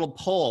did a little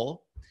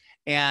poll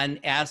and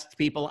asked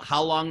people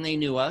how long they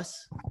knew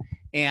us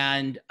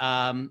and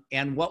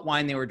what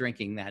wine they were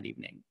drinking that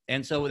evening.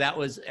 And so that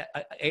was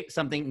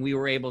something we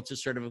were able to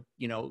sort of,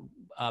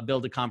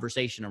 build a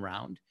conversation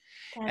around.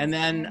 That's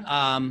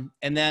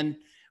And then,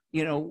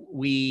 you know,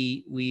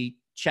 we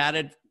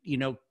chatted, you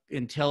know,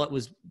 until it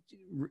was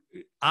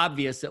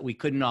obvious that we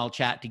couldn't all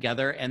chat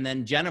together. And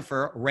then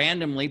Jennifer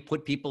randomly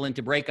put people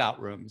into breakout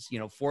rooms, you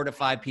know, 4 to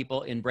 5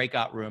 people in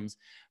breakout rooms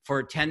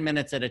for 10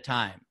 minutes at a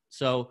time.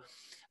 So,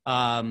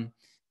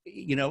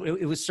 you know,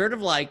 it was sort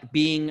of like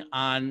being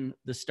on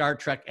the Star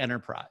Trek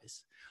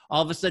Enterprise.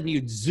 All of a sudden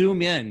you'd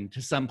zoom in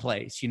to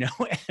someplace, you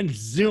know, and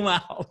zoom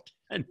out.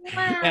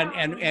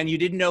 And you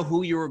didn't know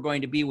who you were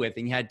going to be with,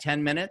 and you had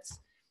 10 minutes.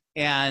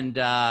 And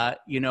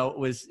you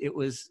know, it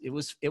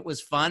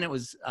was fun. It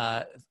was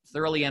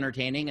thoroughly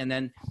entertaining. And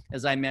then,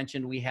 as I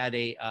mentioned, we had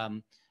a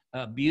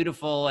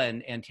beautiful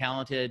and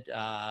talented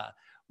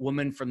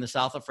woman from the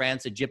south of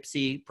France, a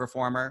gypsy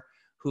performer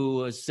who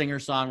was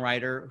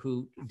singer-songwriter,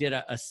 who did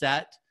a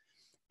set.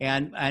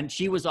 And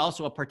she was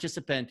also a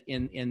participant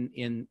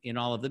in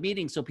all of the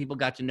meetings, so people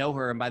got to know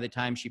her. And by the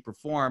time she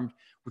performed,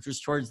 which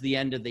was towards the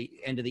end of the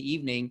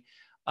evening,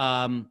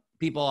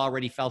 people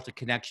already felt a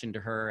connection to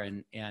her,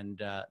 and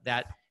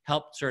that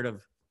helped sort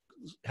of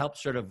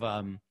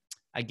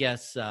I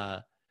guess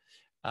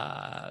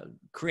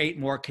create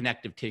more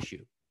connective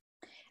tissue.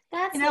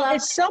 That's, you know,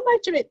 it's so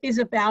much of it is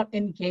about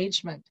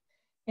engagement.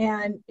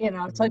 And, you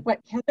know, it's like what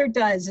Heather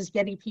does is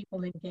getting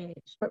people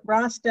engaged. What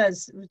Ross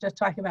does, was just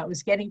talking about,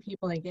 was getting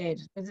people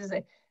engaged. This is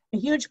a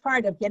huge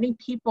part of getting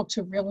people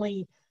to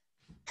really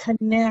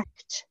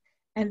connect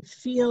and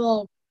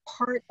feel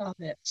part of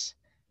it,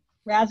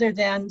 rather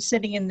than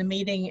sitting in the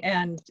meeting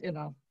and, you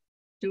know,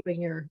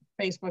 doing your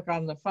Facebook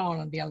on the phone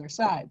on the other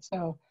side.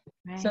 So,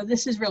 so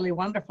this is really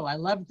wonderful. I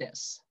love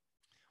this.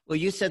 Well,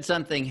 you said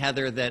something,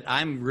 Heather, that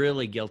I'm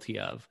really guilty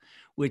of,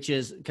 which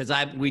is because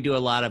we do a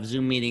lot of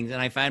Zoom meetings,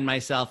 and I find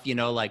myself, you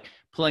know, like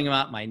pulling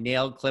out my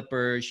nail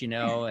clippers, you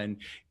know, and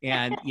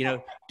you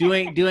know,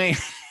 doing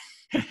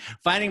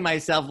finding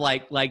myself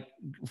like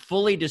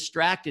fully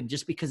distracted,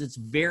 just because it's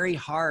very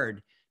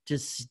hard to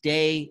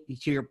stay,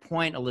 to your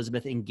point,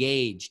 Elizabeth,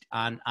 engaged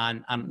on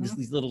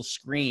these little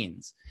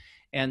screens.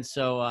 And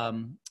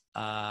so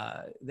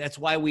that's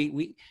why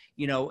we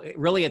you know,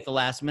 really at the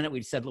last minute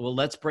we said, well,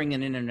 let's bring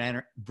in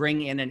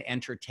an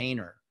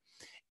entertainer.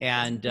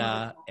 And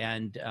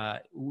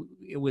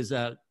it was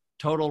a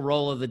total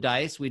roll of the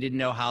dice. We didn't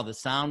know how the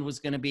sound was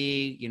going to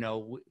be. You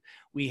know,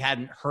 we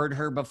hadn't heard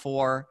her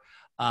before.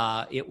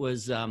 It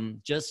was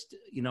just,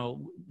 you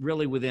know,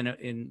 really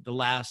in the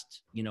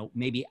last, you know,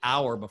 maybe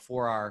hour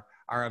before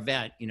our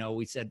event, you know,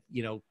 we said,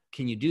 you know,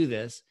 can you do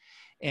this?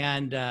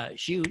 And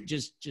she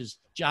just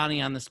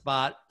Johnny on the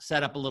spot,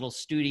 set up a little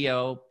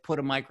studio, put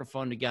a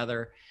microphone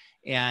together.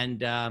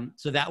 And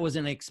so that was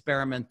an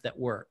experiment that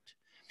worked.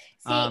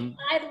 See,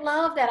 I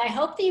love that. I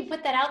hope that you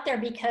put that out there,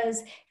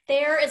 because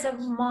there is a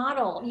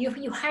model.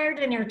 You hired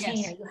an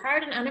entertainer. Yes. You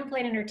hired an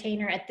unemployed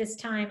entertainer at this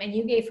time, and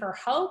you gave her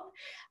hope,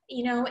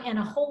 you know, and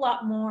a whole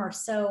lot more.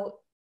 So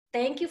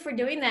thank you for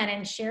doing that,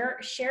 and share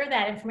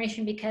that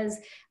information, because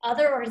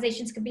other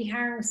organizations could be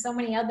hiring so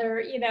many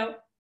other, you know,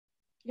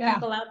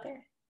 people out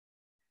there.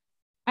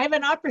 I have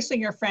an opera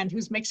singer friend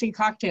who's mixing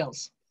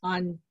cocktails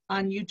on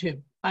YouTube,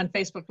 on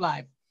Facebook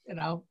Live, you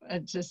know,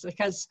 it's just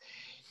because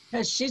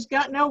she's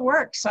got no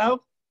work,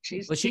 so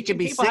she could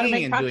be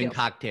singing and doing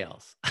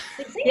cocktails.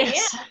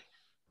 Yes.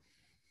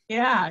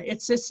 Yeah,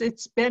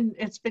 it's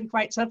been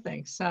quite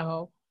something.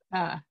 So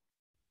yeah.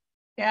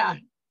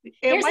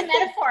 Here's a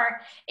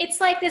metaphor.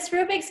 It's like this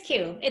Rubik's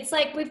Cube. It's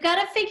like we've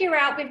got to figure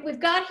out, we've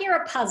got here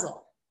a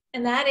puzzle,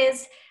 and that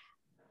is,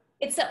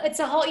 it's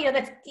a whole, you know,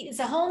 it's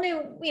a whole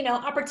new, you know,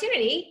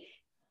 opportunity.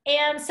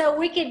 And so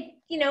we could,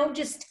 you know,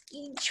 just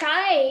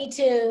try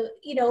to,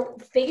 you know,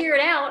 figure it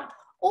out.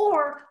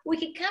 Or we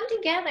could come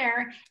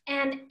together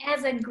and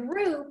as a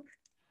group,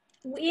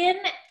 in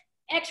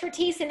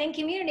expertise and in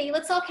community,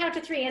 let's all count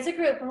to 3 as a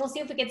group, and we'll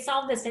see if we can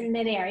solve this in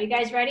midair. You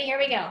guys ready? Here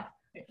we go.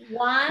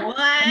 1,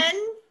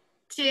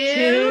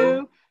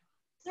 2,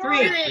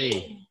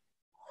 3.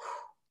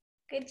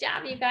 Good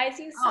job, you guys.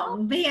 Oh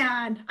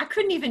man, I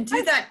couldn't even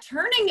do that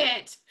turning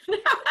it.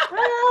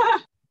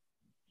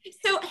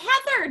 So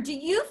Heather, do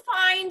you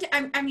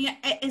find, I mean,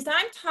 as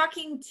I'm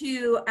talking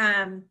to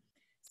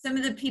some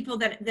of the people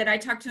that I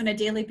talk to on a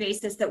daily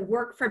basis that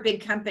work for big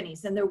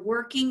companies, and they're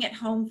working at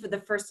home for the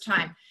first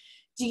time,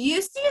 do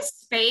you see a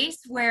space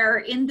where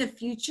in the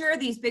future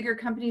these bigger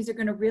companies are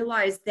going to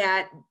realize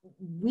that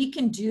we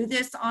can do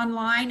this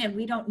online and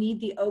we don't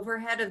need the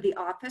overhead of the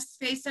office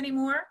space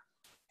anymore?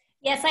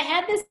 Yes, I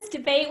had this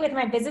debate with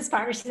my business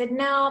partner. She said,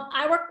 no,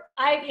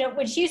 you know,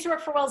 when she used to work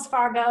for Wells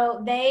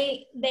Fargo,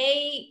 they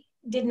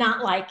did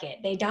not like it.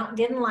 They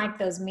didn't like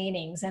those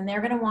meetings, and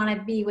they're going to want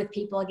to be with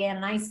people again.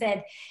 And I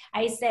said,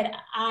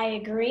 I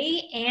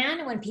agree.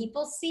 And when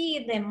people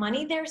see the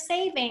money they're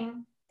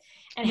saving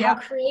and how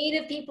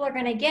creative people are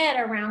going to get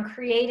around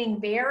creating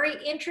very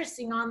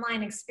interesting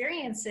online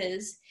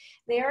experiences,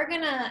 they're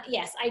going to,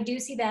 yes, I do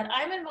see that.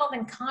 I'm involved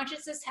in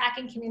consciousness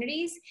hacking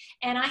communities,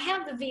 and I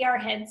have the VR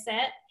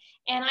headset.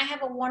 And I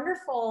have a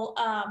wonderful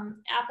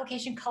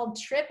application called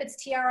Trip. It's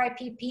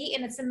TRIPP,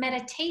 and it's a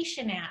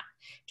meditation app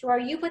to where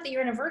you put that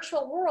you're in a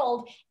virtual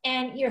world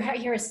and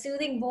you're a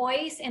soothing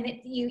voice, and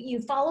you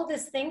follow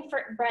this thing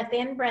for breath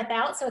in, breath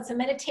out. So it's a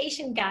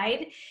meditation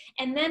guide.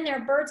 And then there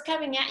are birds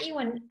coming at you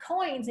and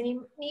coins, and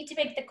you need to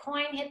make the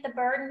coin hit the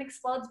bird and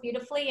explodes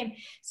beautifully. And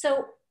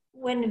so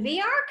when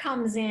VR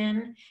comes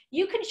in,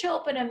 you can show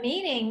up in a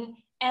meeting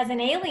as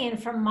an alien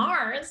from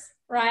Mars,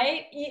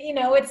 right? You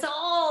know, it's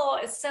all,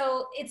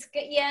 so it's,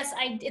 yes,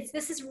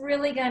 this is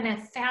really gonna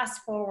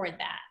fast forward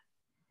that.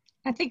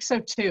 I think so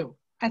too.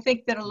 I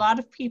think that a lot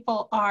of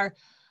people are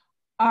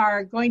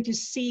going to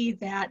see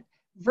that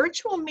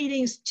virtual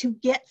meetings to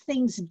get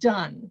things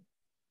done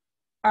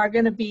are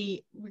going to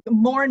be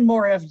more and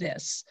more of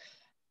this.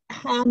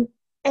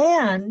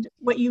 And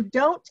what you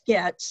don't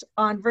get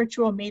on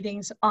virtual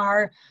meetings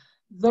are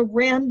the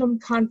random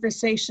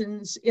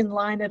conversations in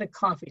line at a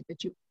coffee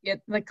that you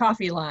get, the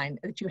coffee line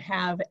that you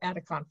have at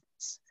a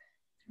conference.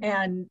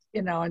 And,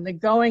 you know, and the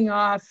going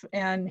off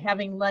and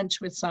having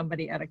lunch with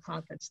somebody at a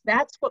conference.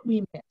 That's what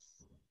we miss.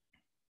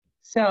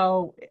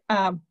 So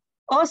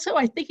also,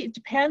 I think it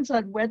depends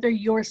on whether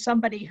you're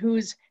somebody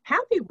who's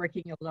happy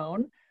working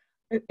alone.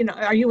 You know,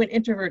 are you an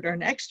introvert or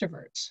an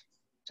extrovert?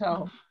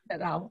 So, you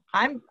know,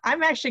 I'm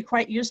actually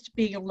quite used to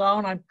being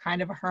alone. I'm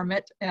kind of a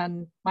hermit,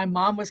 and my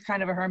mom was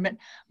kind of a hermit.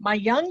 My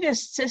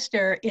youngest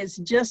sister is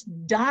just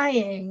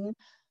dying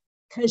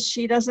because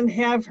she doesn't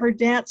have her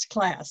dance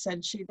class,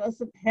 and she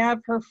doesn't have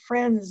her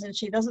friends, and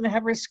she doesn't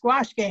have her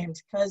squash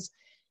games, because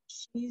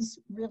she's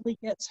really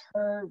gets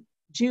her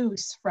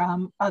juice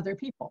from other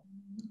people.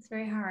 It's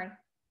very hard.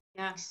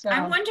 Yeah. So,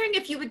 I'm wondering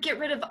if you would get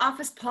rid of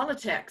office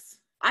politics.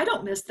 I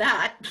don't miss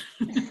that.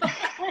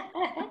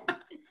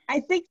 I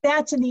think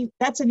that's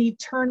an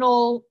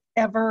eternal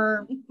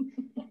ever.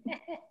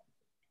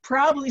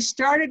 Probably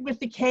started with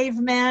the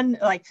cavemen,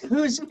 like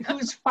whose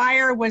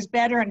fire was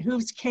better and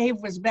whose cave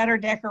was better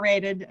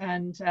decorated,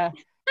 and I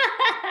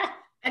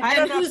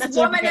don't know whose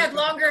woman had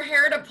longer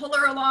hair to pull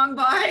her along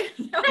by.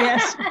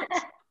 Yes.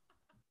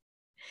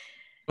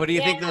 What do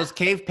you think those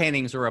cave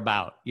paintings are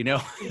about? You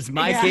know, is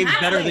my Yeah. cave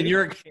better than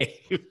your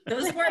cave?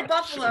 Those weren't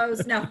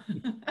buffaloes, no.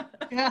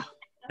 Yeah.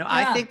 No,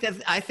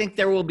 I think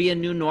there will be a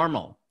new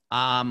normal,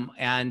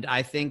 and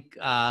I think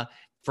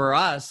for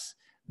us,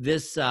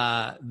 this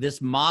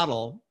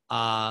model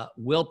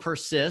will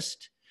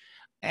persist,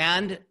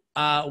 and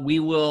we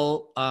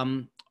will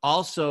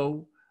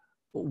also,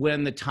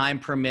 when the time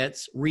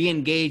permits,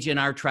 re-engage in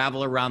our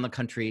travel around the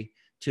country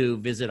to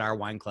visit our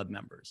wine club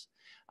members.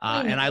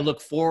 And I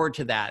look forward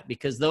to that,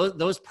 because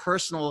those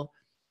personal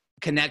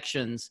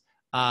connections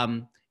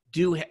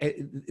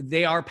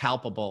they are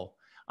palpable.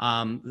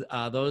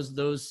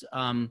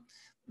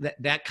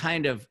 That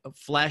kind of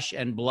flesh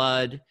and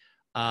blood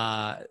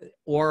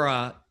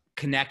aura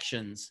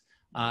connections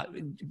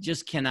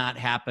just cannot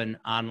happen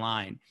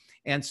online.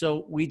 And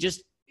so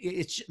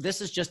this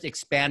has just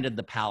expanded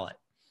the palette.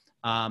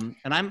 And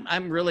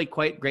I'm really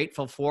quite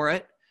grateful for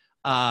it.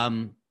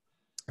 I'm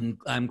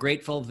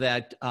grateful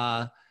that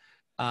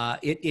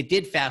it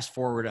did fast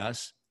forward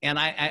us. And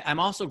I'm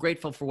also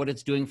grateful for what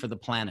it's doing for the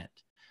planet.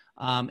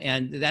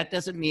 And that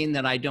doesn't mean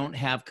that I don't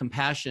have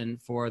compassion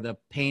for the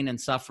pain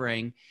and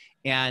suffering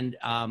and,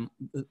 that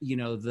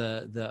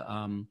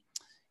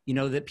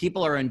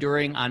people are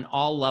enduring on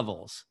all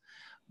levels.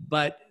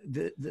 But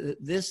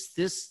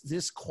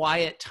this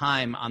quiet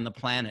time on the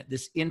planet,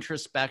 this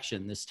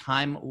introspection, this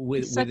time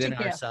within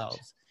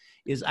ourselves,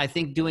 is, I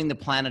think, doing the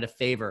planet a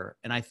favor.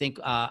 And I think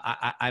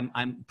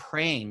I'm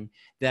praying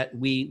that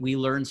we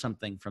learn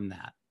something from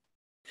that.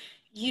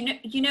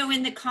 You know,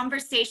 in the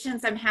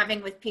conversations I'm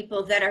having with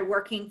people that are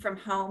working from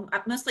home,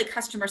 mostly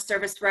customer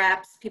service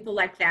reps, people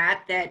like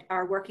that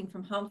are working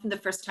from home for the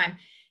first time,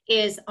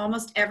 is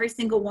almost every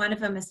single one of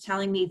them is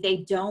telling me they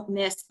don't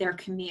miss their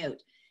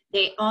commute.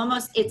 It's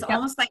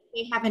almost like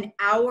they have an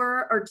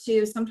hour or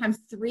two, sometimes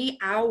 3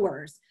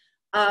 hours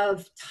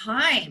of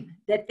time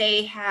that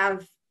they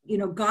have,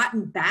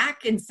 gotten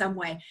back in some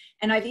way.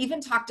 And I've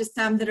even talked to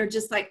some that are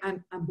just like,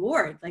 I'm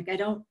bored. Like, I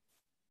don't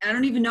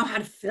even know how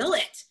to fill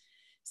it.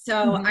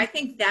 So I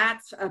think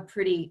that's a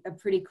pretty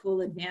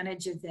cool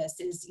advantage of this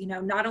is,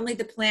 not only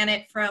the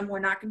planet from, we're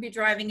not going to be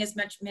driving as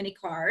many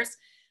cars,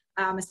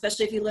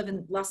 especially if you live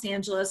in Los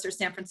Angeles or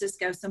San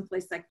Francisco,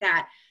 someplace like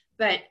that,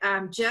 but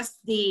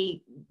just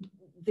the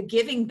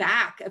giving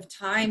back of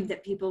time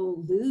that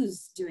people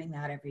lose doing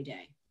that every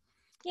day.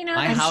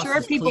 I'm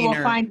sure people will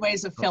find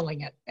ways of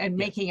filling it and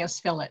making us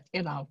fill it.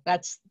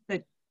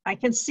 I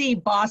can see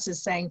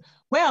bosses saying,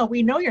 well,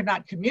 we know you're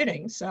not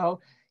commuting, so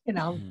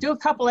do a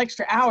couple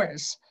extra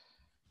hours.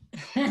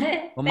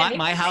 Well,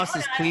 my house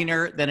is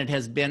cleaner than it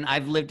has been.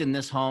 I've lived in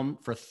this home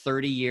for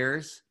 30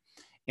 years,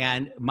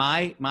 and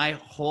my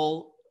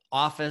whole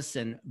office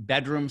and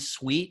bedroom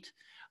suite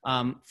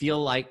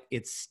feel like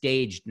it's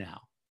staged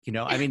now.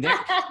 It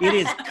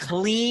is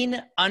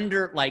clean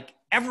like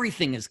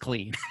everything is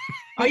clean.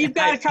 Oh, you've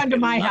got to come to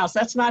my house.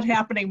 That's not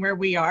happening where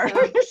we are.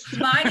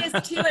 Mine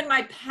is too, and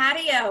my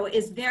patio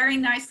is very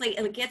nicely,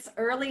 it gets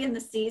early in the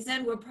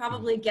season. We'll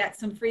probably get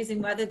some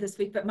freezing weather this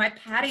week, but my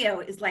patio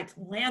is like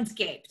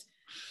landscaped.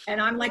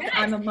 And I'm like,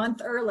 I'm a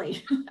month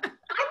early. I'd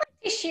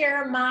like to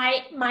share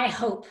my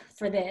hope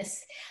for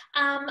this.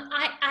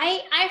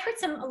 I've heard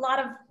a lot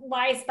of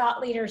wise thought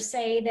leaders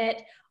say that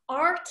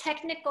our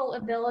technical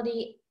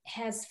ability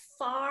has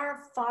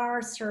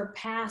far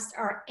surpassed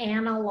our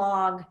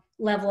analog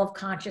level of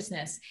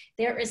consciousness.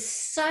 There is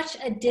such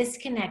a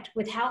disconnect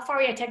with how far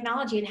we are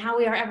technology and how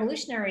we are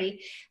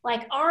evolutionary.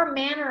 Like our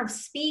manner of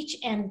speech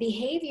and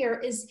behavior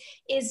is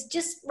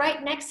just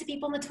right next to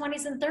people in the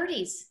 20s and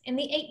 30s. In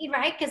the 80s,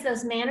 right? Because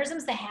those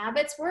mannerisms, the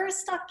habits, we're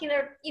stuck in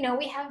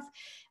we have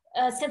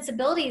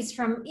sensibilities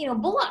from,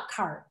 bullock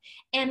cart.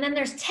 And then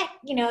there's tech,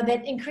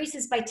 that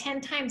increases by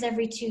 10 times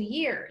every 2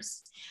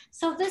 years.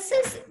 So this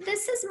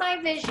is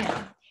my vision,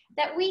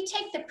 that we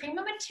take the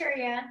prima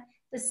materia,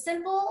 the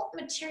simple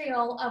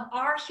material of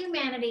our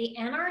humanity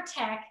and our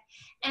tech,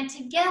 and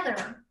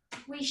together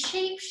we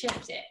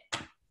shape-shift it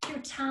through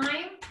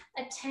time,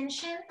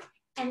 attention,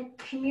 and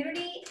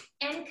community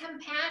and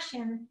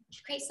compassion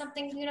to create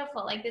something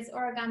beautiful like this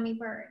origami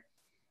bird.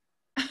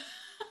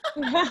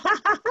 That's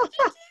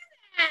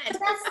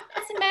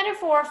a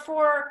metaphor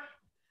for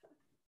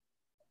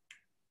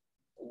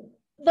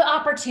the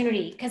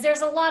opportunity, because there's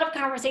a lot of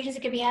conversations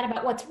that could be had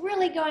about what's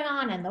really going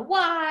on and the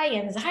why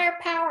and there's a higher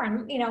power,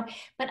 and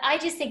but I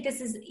just think this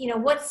is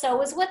what's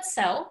so is what's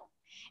so,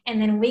 and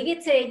then we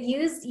get to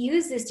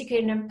use this to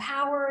create an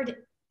empowered,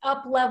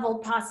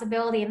 up-leveled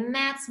possibility. And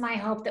that's my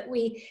hope, that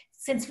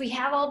since we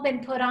have all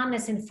been put on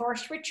this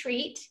enforced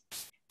retreat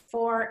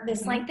for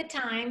this length of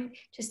time,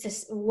 just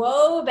this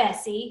whoa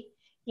Bessie,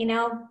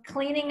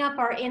 cleaning up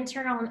our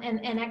internal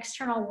and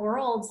external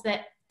worlds,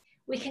 that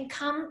we can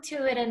come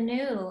to it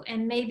anew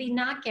and maybe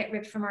not get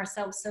ripped from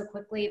ourselves so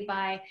quickly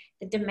by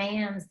the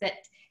demands that,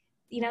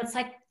 it's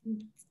like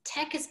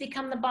tech has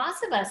become the boss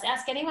of us.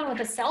 Ask anyone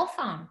with a cell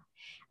phone.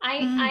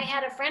 I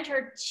had a friend,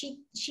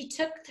 she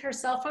took her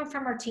cell phone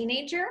from her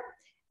teenager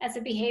as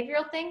a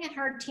behavioral thing, and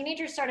her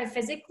teenager started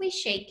physically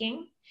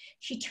shaking.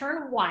 She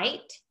turned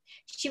white.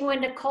 She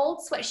went into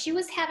cold sweat. She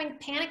was having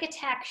panic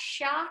attack,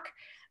 shock,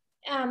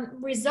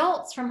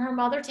 results from her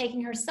mother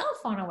taking her cell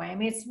phone away. I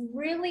mean,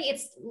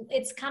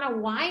 it's kind of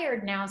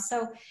wired now.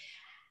 So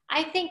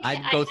I think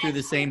I'd go through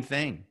the same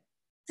thing.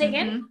 Say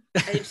again?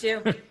 I do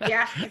too.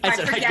 Yeah. I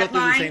said I'd go through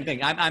the same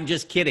thing. I'm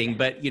just kidding,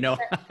 but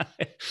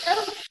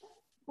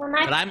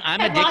but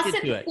I'm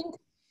addicted to it.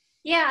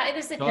 Yeah, it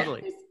is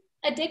Totally.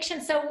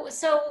 addiction.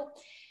 So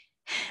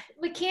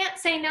we can't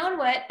say no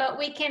to it, but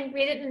we can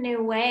read it in a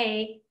new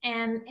way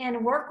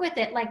and work with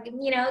it. Like,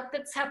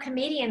 that's how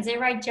comedians, they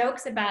write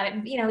jokes about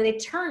it. They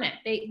turn it,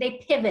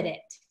 they pivot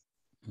it.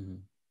 Mm-hmm.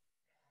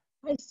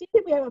 I see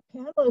that we have a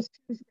panelist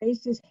who's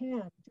raised his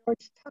hand,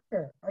 George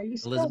Tucker. Are you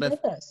still Elizabeth,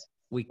 with us?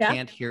 We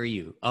can't hear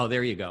you. Oh,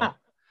 there you go. Ah,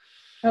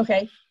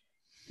 okay.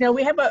 Now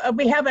we have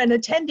an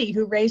attendee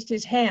who raised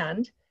his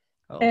hand,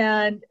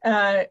 and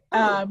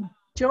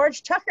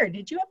George Tucker,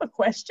 did you have a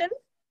question?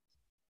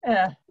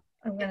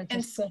 I'm going to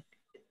just say.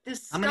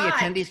 How many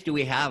attendees do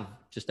we have,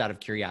 just out of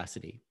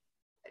curiosity?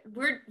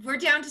 We're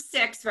down to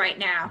 6 right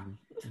now.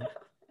 Mm-hmm.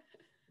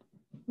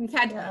 We've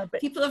had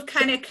people have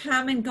kind of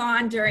come and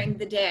gone during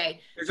the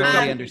day. There's a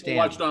couple people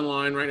watched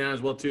online right now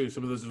as well too.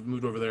 Some of those have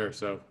moved over there.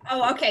 So.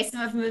 Oh, okay. Some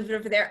have moved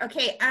over there.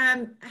 Okay.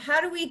 How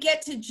do we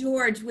get to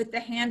George with the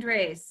hand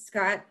raised,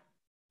 Scott?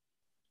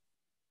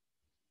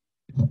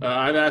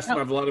 I've asked him.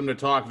 I've allowed him to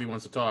talk if he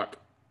wants to talk.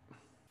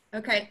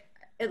 Okay.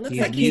 It looks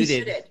He's like he's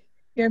muted. muted.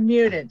 You're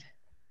muted.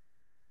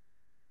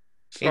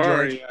 Hey,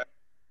 George. Sorry,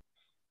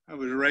 I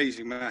was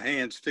raising my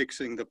hands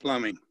fixing the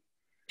plumbing.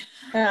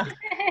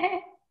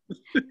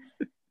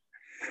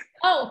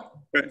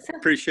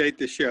 Appreciate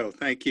the show.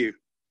 Thank you.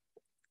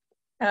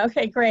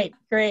 Okay, great.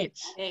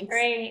 Thanks.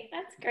 Great.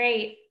 That's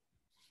great.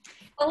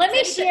 Well, let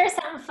me share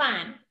something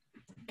fun.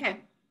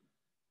 Okay.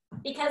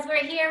 Because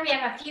we're here, we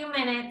have a few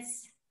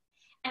minutes.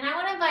 And I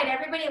want to invite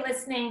everybody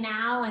listening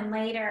now and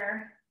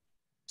later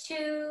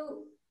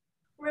to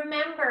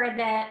remember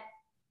that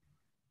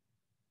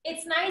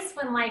it's nice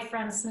when life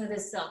runs smooth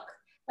as silk,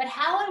 but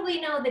how would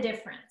we know the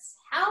difference?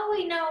 How would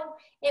we know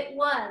it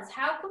was?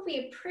 How could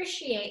we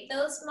appreciate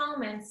those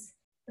moments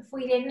if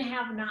we didn't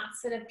have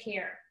knots that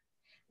appear?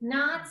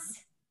 Knots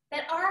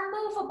that are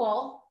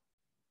movable.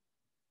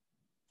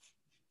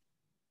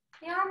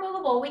 They are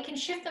movable. We can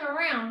shift them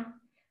around,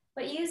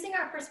 but using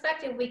our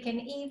perspective, we can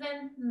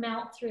even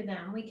melt through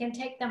them. We can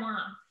take them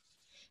off.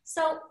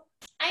 So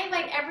I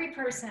invite every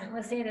person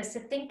listening to this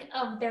to think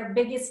of their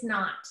biggest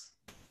knot,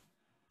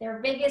 their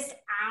biggest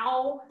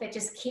ow that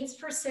just keeps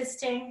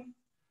persisting,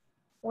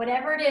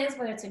 whatever it is,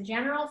 whether it's a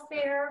general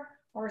fear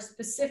or a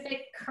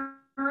specific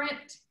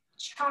current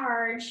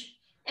charge,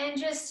 and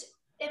just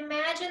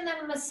imagine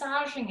them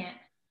massaging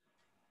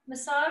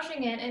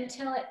it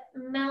until it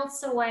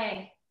melts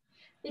away.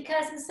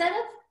 Because instead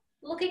of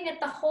looking at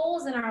the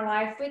holes in our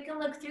life, we can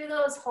look through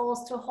those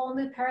holes to a whole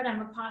new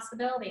paradigm of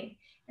possibility.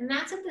 And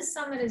that's what the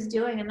summit is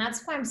doing. And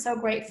that's why I'm so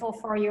grateful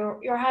for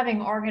your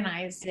having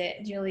organized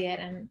it, Juliet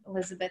and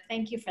Elizabeth.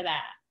 Thank you for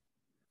that.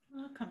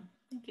 Welcome.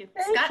 Thank you.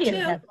 Thank Scott you, too.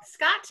 Heather.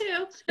 Scott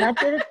too. Scott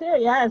did it too.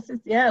 Yes,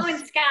 yes. Oh,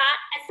 and Scott.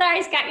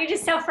 Sorry, Scott, you're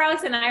just so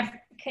frozen.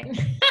 I couldn't.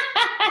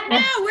 No,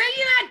 where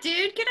you at,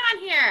 dude? Get on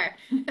here.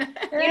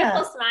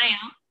 Beautiful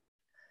smile.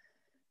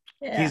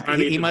 Yeah.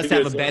 He must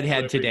have a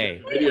bedhead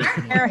today.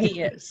 There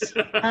he is.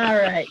 All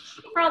right.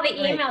 For all the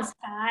Great. emails,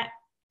 Scott.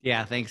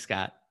 Yeah, thanks,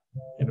 Scott.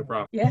 No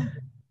problem. Yeah.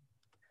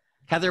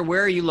 Heather,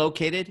 where are you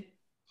located?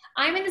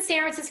 I'm in the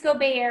San Francisco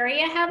Bay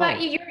Area. How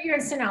about you? You're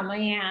in Sonoma,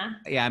 yeah.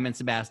 Yeah, I'm in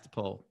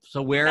Sebastopol.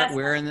 So where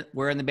in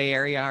the Bay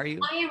Area are you?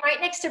 I am right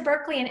next to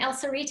Berkeley and El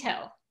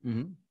Cerrito.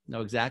 Mm-hmm.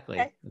 No, exactly.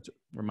 Okay. That's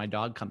where my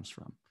dog comes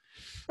from.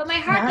 But my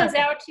heart goes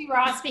out to you,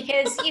 Ross,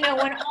 because,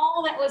 when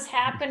all that was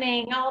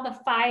happening, all the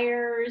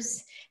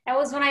fires, that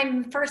was when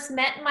I first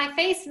met my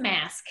face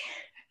mask.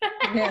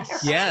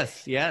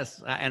 Yes.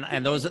 Yes.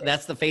 And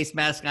that's the face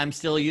mask I'm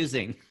still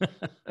using.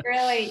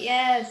 Really?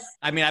 Yes.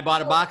 I mean, I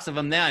bought a box of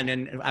them then,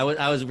 and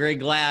I was very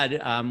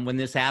glad when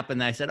this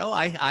happened. I said, "Oh,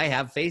 I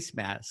have face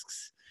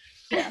masks."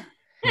 Yeah.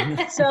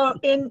 So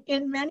in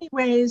many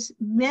ways,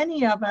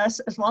 many of us,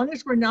 as long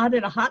as we're not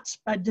in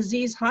a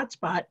disease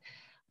hotspot,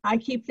 I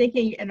keep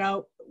thinking,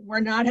 we're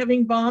not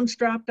having bombs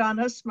dropped on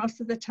us most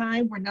of the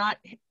time. We're not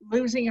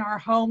losing our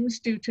homes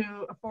due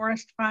to a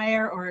forest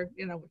fire or,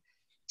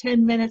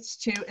 10 minutes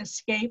to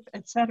escape,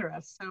 etc.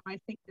 So I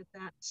think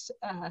that's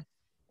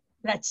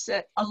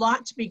a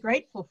lot to be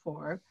grateful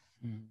for,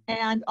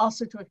 and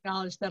also to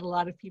acknowledge that a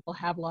lot of people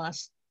have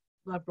lost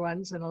loved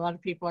ones and a lot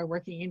of people are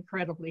working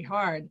incredibly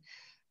hard,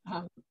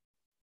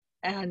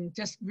 and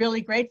just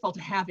really grateful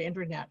to have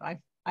internet. I've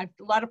a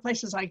lot of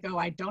places I go,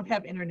 I don't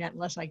have internet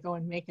unless I go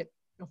and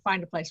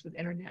find a place with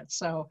internet.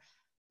 So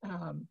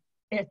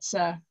it's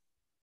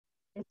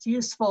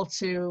useful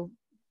to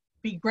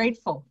be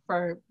grateful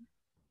for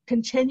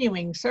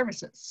continuing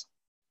services.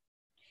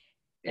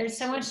 There's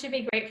so much to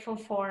be grateful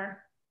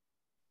for.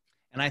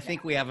 And I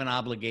think we have an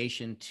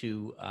obligation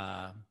to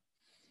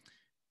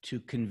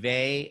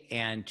convey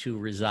and to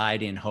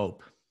reside in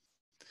hope.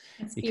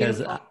 It's because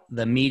beautiful.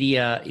 the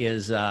media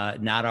is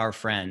not our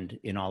friend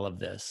in all of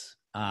this.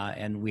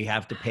 And we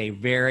have to pay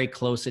very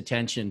close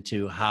attention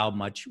to how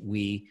much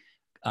we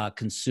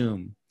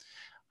consume.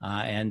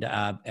 And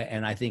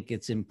I think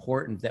it's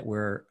important that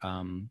we're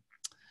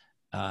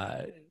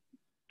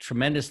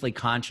tremendously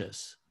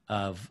conscious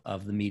of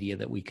the media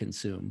that we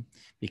consume,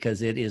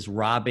 because it is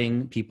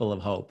robbing people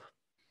of hope.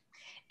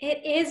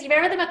 It is. You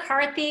remember the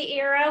McCarthy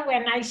era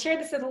when I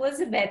shared this with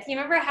Elizabeth? You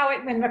remember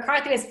when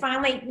McCarthy was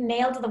finally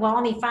nailed to the wall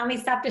and he finally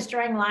stopped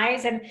destroying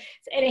lives? And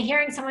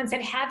hearing someone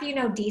said, "Have you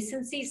no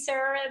decency,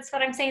 sir?" That's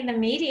what I'm saying. The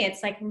media.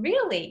 It's like,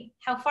 really?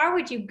 How far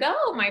would you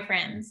go, my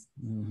friends?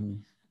 Mm-hmm.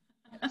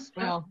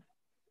 Well,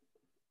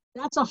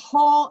 that's a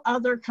whole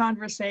other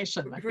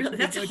conversation. Really,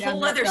 that's a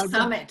whole other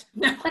summit.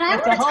 But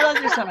That's a whole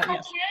other summit,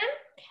 yes.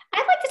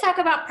 I'd like to talk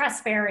about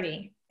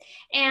prosperity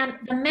and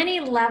the many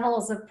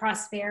levels of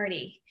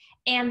prosperity.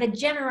 And the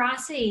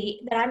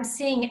generosity that I'm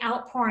seeing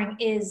outpouring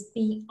is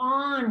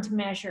beyond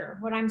measure.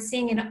 What I'm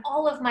seeing in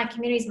all of my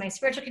communities, my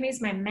spiritual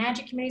communities, my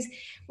magic communities.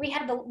 We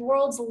had the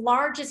world's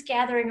largest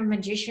gathering of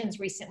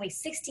magicians recently.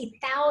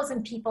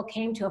 60,000 people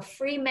came to a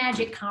free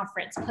magic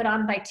conference put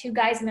on by two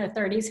guys in their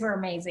 30s who are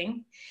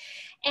amazing.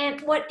 And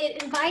what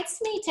it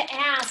invites me to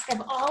ask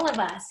of all of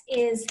us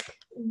is,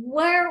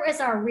 where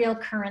is our real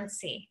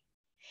currency?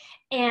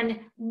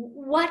 And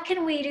what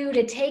can we do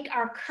to take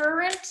our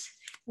current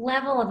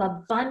level of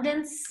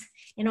abundance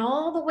in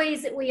all the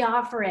ways that we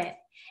offer it,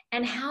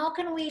 and how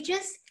can we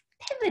just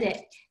pivot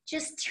it,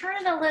 just turn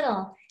it a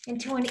little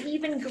into an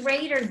even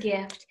greater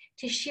gift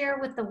to share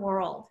with the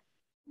world?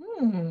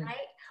 Right?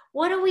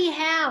 What do we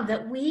have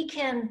that we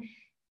can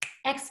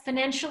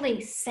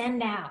exponentially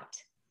send out?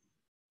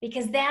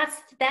 Because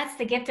that's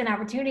the gift and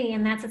opportunity,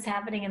 and that's what's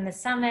happening in the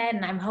summit.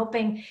 And I'm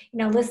hoping,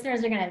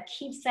 listeners are going to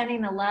keep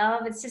sending the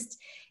love. It's just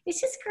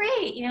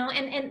great,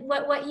 and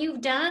what you've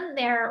done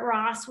there,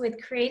 Ross,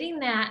 with creating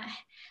that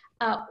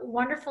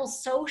wonderful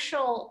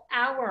social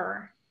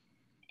hour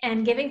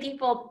and giving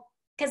people,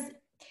 because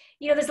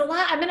there's a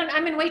lot.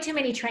 I'm in way too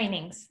many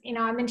trainings.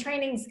 I'm in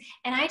trainings,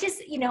 and I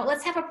just,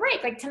 let's have a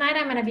break. Like tonight,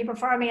 I'm going to be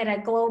performing at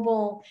a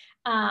global.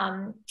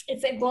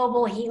 It's a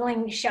global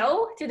healing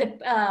show through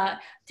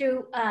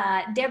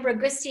Deborah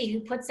Gusti, who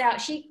puts out.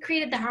 She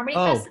created the Harmony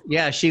Festival.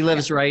 Yeah, she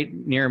lives right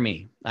near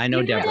me. I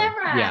know Deborah.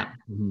 Yeah.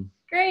 Mm-hmm.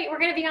 Great. We're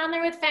going to be on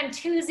there with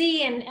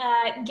Fantuzzi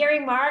and Gary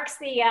Marks,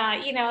 the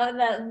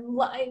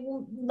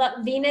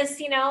Venus,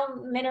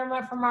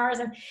 Minerva from Mars,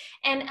 and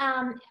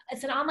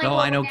it's an online. Oh,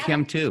 I know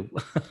Kim too.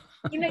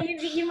 you know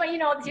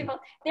the people.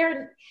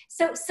 They're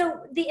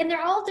and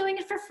they're all doing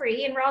it for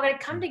free, and we're all going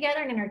to come together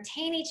and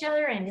entertain each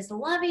other and just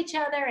love each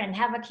other and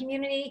have a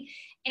community,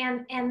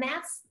 and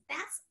that's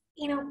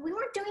we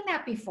weren't doing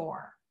that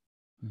before.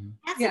 Mm-hmm.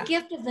 That's a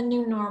gift of the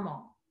new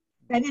normal.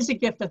 That is a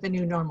gift of the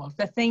new normal,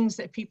 the things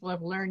that people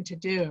have learned to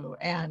do,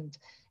 and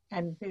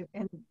and you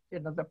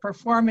know, the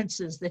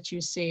performances that you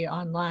see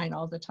online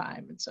all the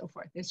time and so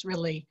forth. It's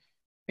really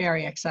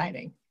very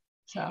exciting.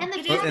 So,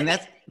 and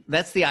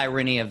that's the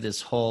irony of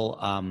this whole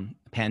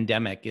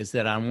pandemic, is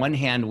that on one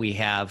hand we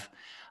have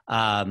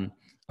a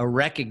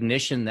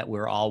recognition that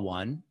we're all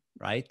one,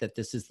 right? That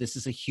this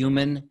is a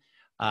human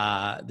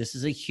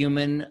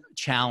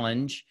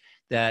challenge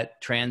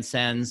that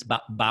transcends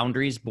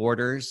boundaries,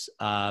 borders,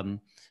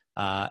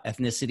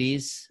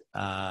 ethnicities,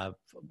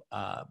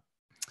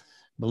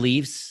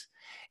 beliefs.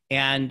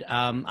 And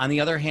on the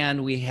other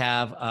hand, we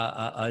have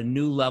a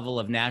new level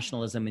of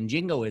nationalism and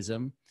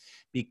jingoism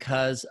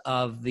because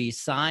of the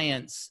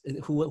science.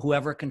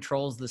 Whoever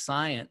controls the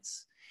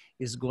science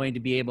is going to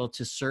be able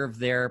to serve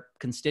their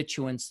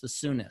constituents the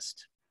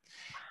soonest.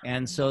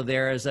 And so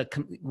there is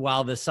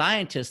while the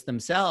scientists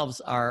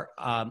themselves are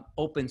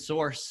open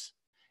source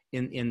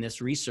in this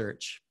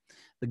research,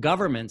 the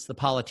governments, the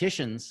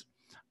politicians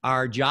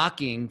are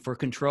jockeying for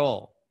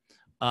control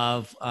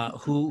of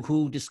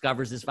who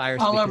discovers this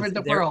virus. All over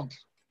the world.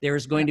 There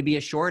is going to be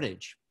a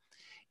shortage.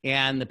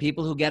 And the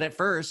people who get it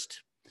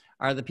first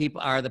are the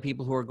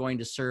people who are going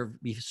to serve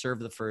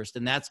the first.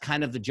 And that's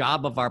kind of the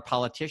job of our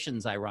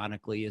politicians,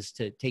 ironically, is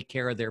to take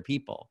care of their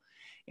people.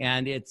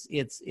 And it's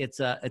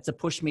a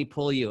push me,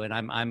 pull you. And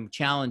I'm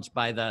challenged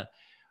by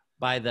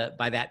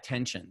that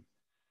tension.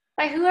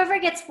 By whoever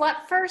gets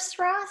what first,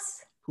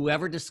 Ross?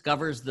 Whoever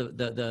discovers the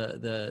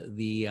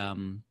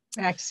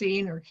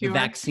vaccine or cure. The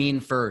vaccine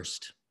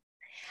first.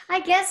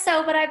 I guess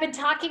so, but I've been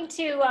talking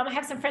to, I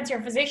have some friends who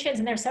are physicians,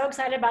 and they're so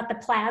excited about the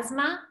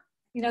plasma,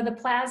 you know, the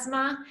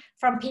plasma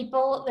from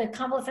people, the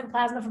convalescent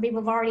plasma from people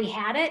who've already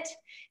had it.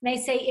 And they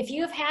say, if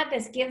you have had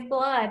this, give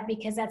blood,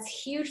 because that's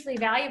hugely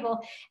valuable.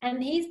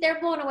 And they're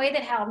blown away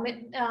that how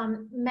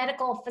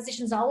medical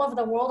physicians all over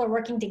the world are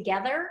working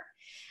together.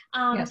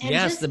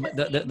 Yes,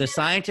 the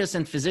scientists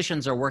and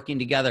physicians are working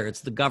together.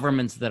 It's the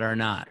governments that are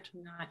not.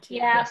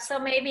 Yeah, so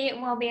maybe it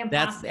will be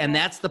impossible.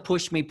 That's the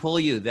push me, pull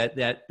you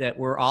that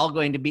we're all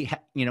going to be,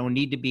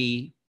 need to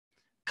be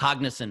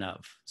cognizant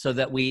of, so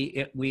that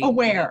we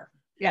aware.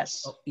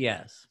 Yes.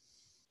 Yes.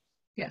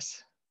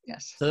 Yes.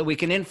 Yes. So that we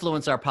can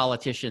influence our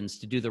politicians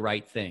to do the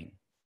right thing.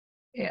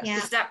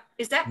 Yes. Yeah.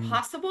 Is that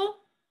possible?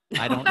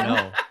 I don't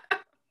know.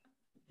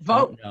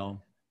 Vote. No.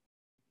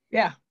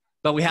 Yeah.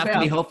 But we have to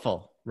be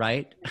hopeful.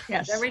 Right?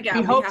 Yes. There we go.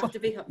 We have to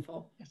be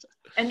hopeful. Yes.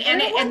 And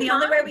the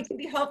only way we can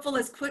be hopeful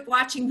is quit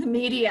watching the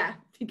media,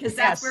 because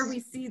that's where we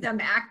see them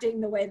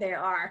acting the way they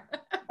are.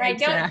 Right.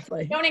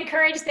 Exactly. Don't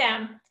encourage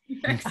them.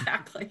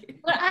 Exactly.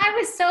 Well, I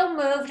was so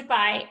moved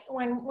by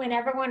when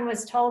everyone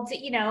was told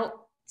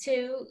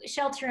to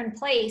shelter in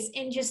place,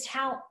 and just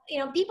how,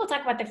 people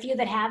talk about the few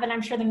that have, and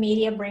I'm sure the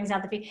media brings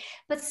out the few,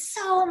 but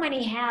so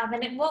many have.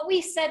 And what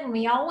we said when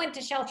we all went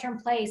to shelter in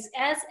place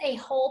as a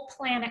whole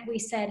planet, we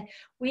said,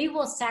 we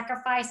will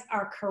sacrifice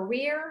our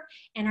career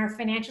and our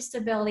financial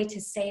stability to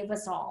save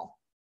us all.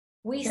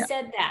 We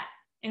said that,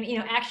 and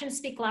actions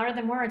speak louder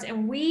than words,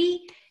 and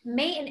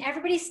and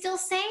everybody's still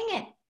saying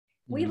it.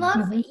 We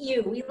love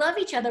you. We love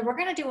each other. We're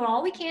going to do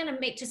all we can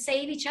to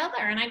save each other.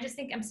 And I just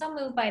think I'm so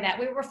moved by that.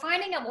 We're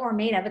finding out what we're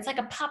made of. It's like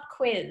a pop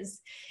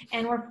quiz,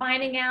 and we're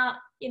finding out,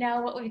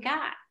 what we've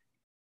got.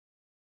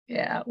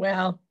 Yeah.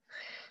 Well,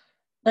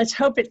 let's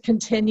hope it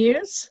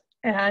continues.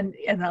 And,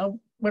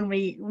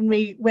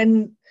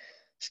 when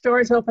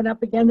stores open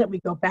up again, that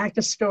we go back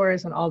to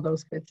stores and all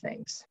those good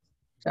things.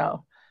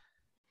 So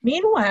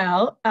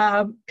meanwhile,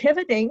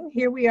 pivoting,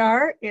 here we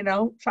are,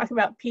 talking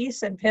about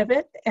peace and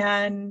pivot.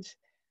 And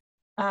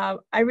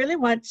I really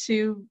want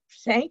to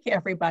thank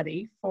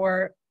everybody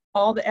for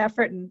all the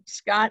effort, and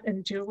Scott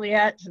and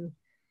Juliet and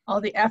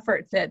all the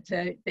effort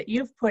that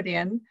you've put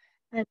in,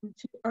 and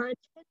to our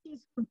attendees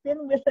who've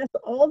been with us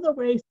all the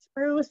way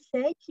through.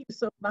 Thank you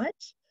so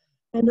much.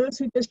 And those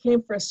who just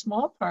came for a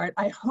small part,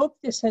 I hope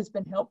this has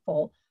been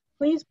helpful.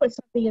 Please put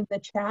something in the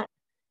chat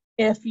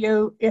if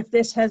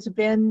this has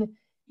been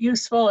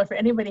useful, if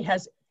anybody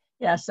has.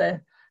 Yes,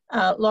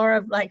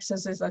 Laura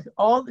says there's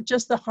all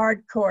just the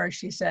hardcore,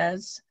 she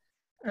says.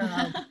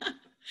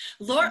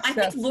 Laura, I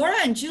think Laura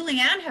and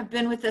Julianne have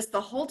been with us the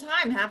whole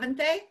time, haven't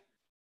they?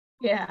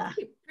 Yeah,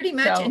 pretty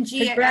much. So, and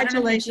GA,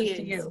 congratulations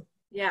to you.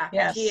 Yeah,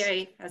 yes.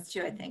 GA has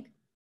too, I think.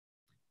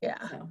 Yeah.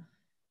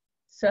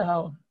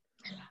 So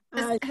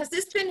has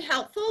this been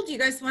helpful? Do you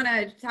guys want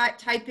to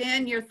type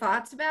in your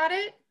thoughts about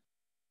it?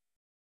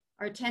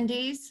 Our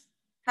attendees?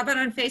 How about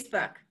on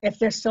Facebook? If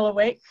they're still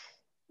awake?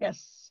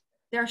 Yes.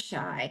 They're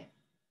shy.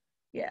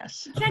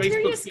 Yes. Can't hear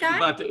you, Facebook's Scott.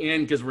 about to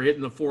end because we're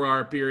hitting the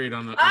 4-hour period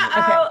on the.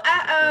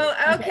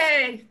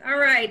 Okay. All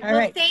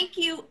right. Thank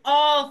you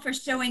all for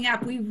showing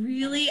up. We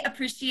really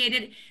appreciate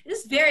it. It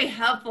is very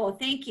helpful.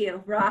 Thank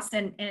you, Ross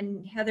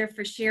and Heather,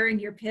 for sharing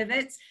your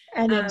pivots.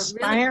 And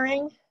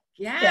inspiring. Really,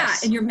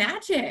 yes. And your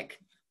magic.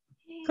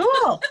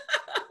 Cool.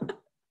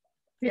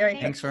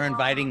 Thanks for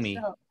inviting me.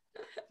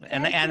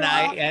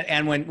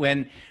 And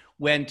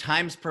when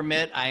times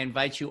permit, I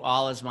invite you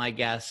all as my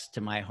guests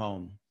to my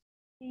home.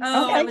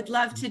 Oh, okay. I would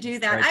love to do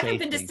that. I haven't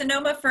been to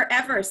Sonoma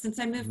forever since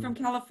I moved from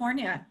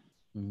California.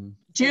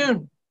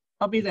 June.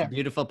 I'll be there.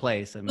 Beautiful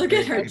place. Look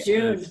at her,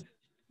 June.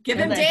 Give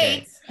him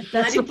dates.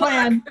 That's the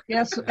plan.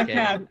 Yes, Okay.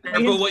 okay.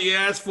 Careful what you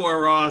ask for,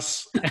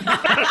 Ross.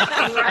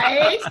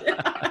 Right?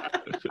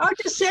 Oh,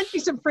 just send me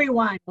some free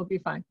wine. We'll be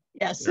fine.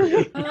 Yes.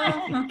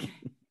 Okay.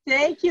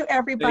 Thank you,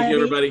 everybody. Thank you,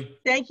 everybody.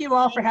 Thank you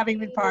all for having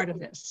been part of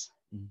this.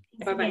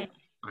 Bye-bye.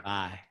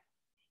 Bye.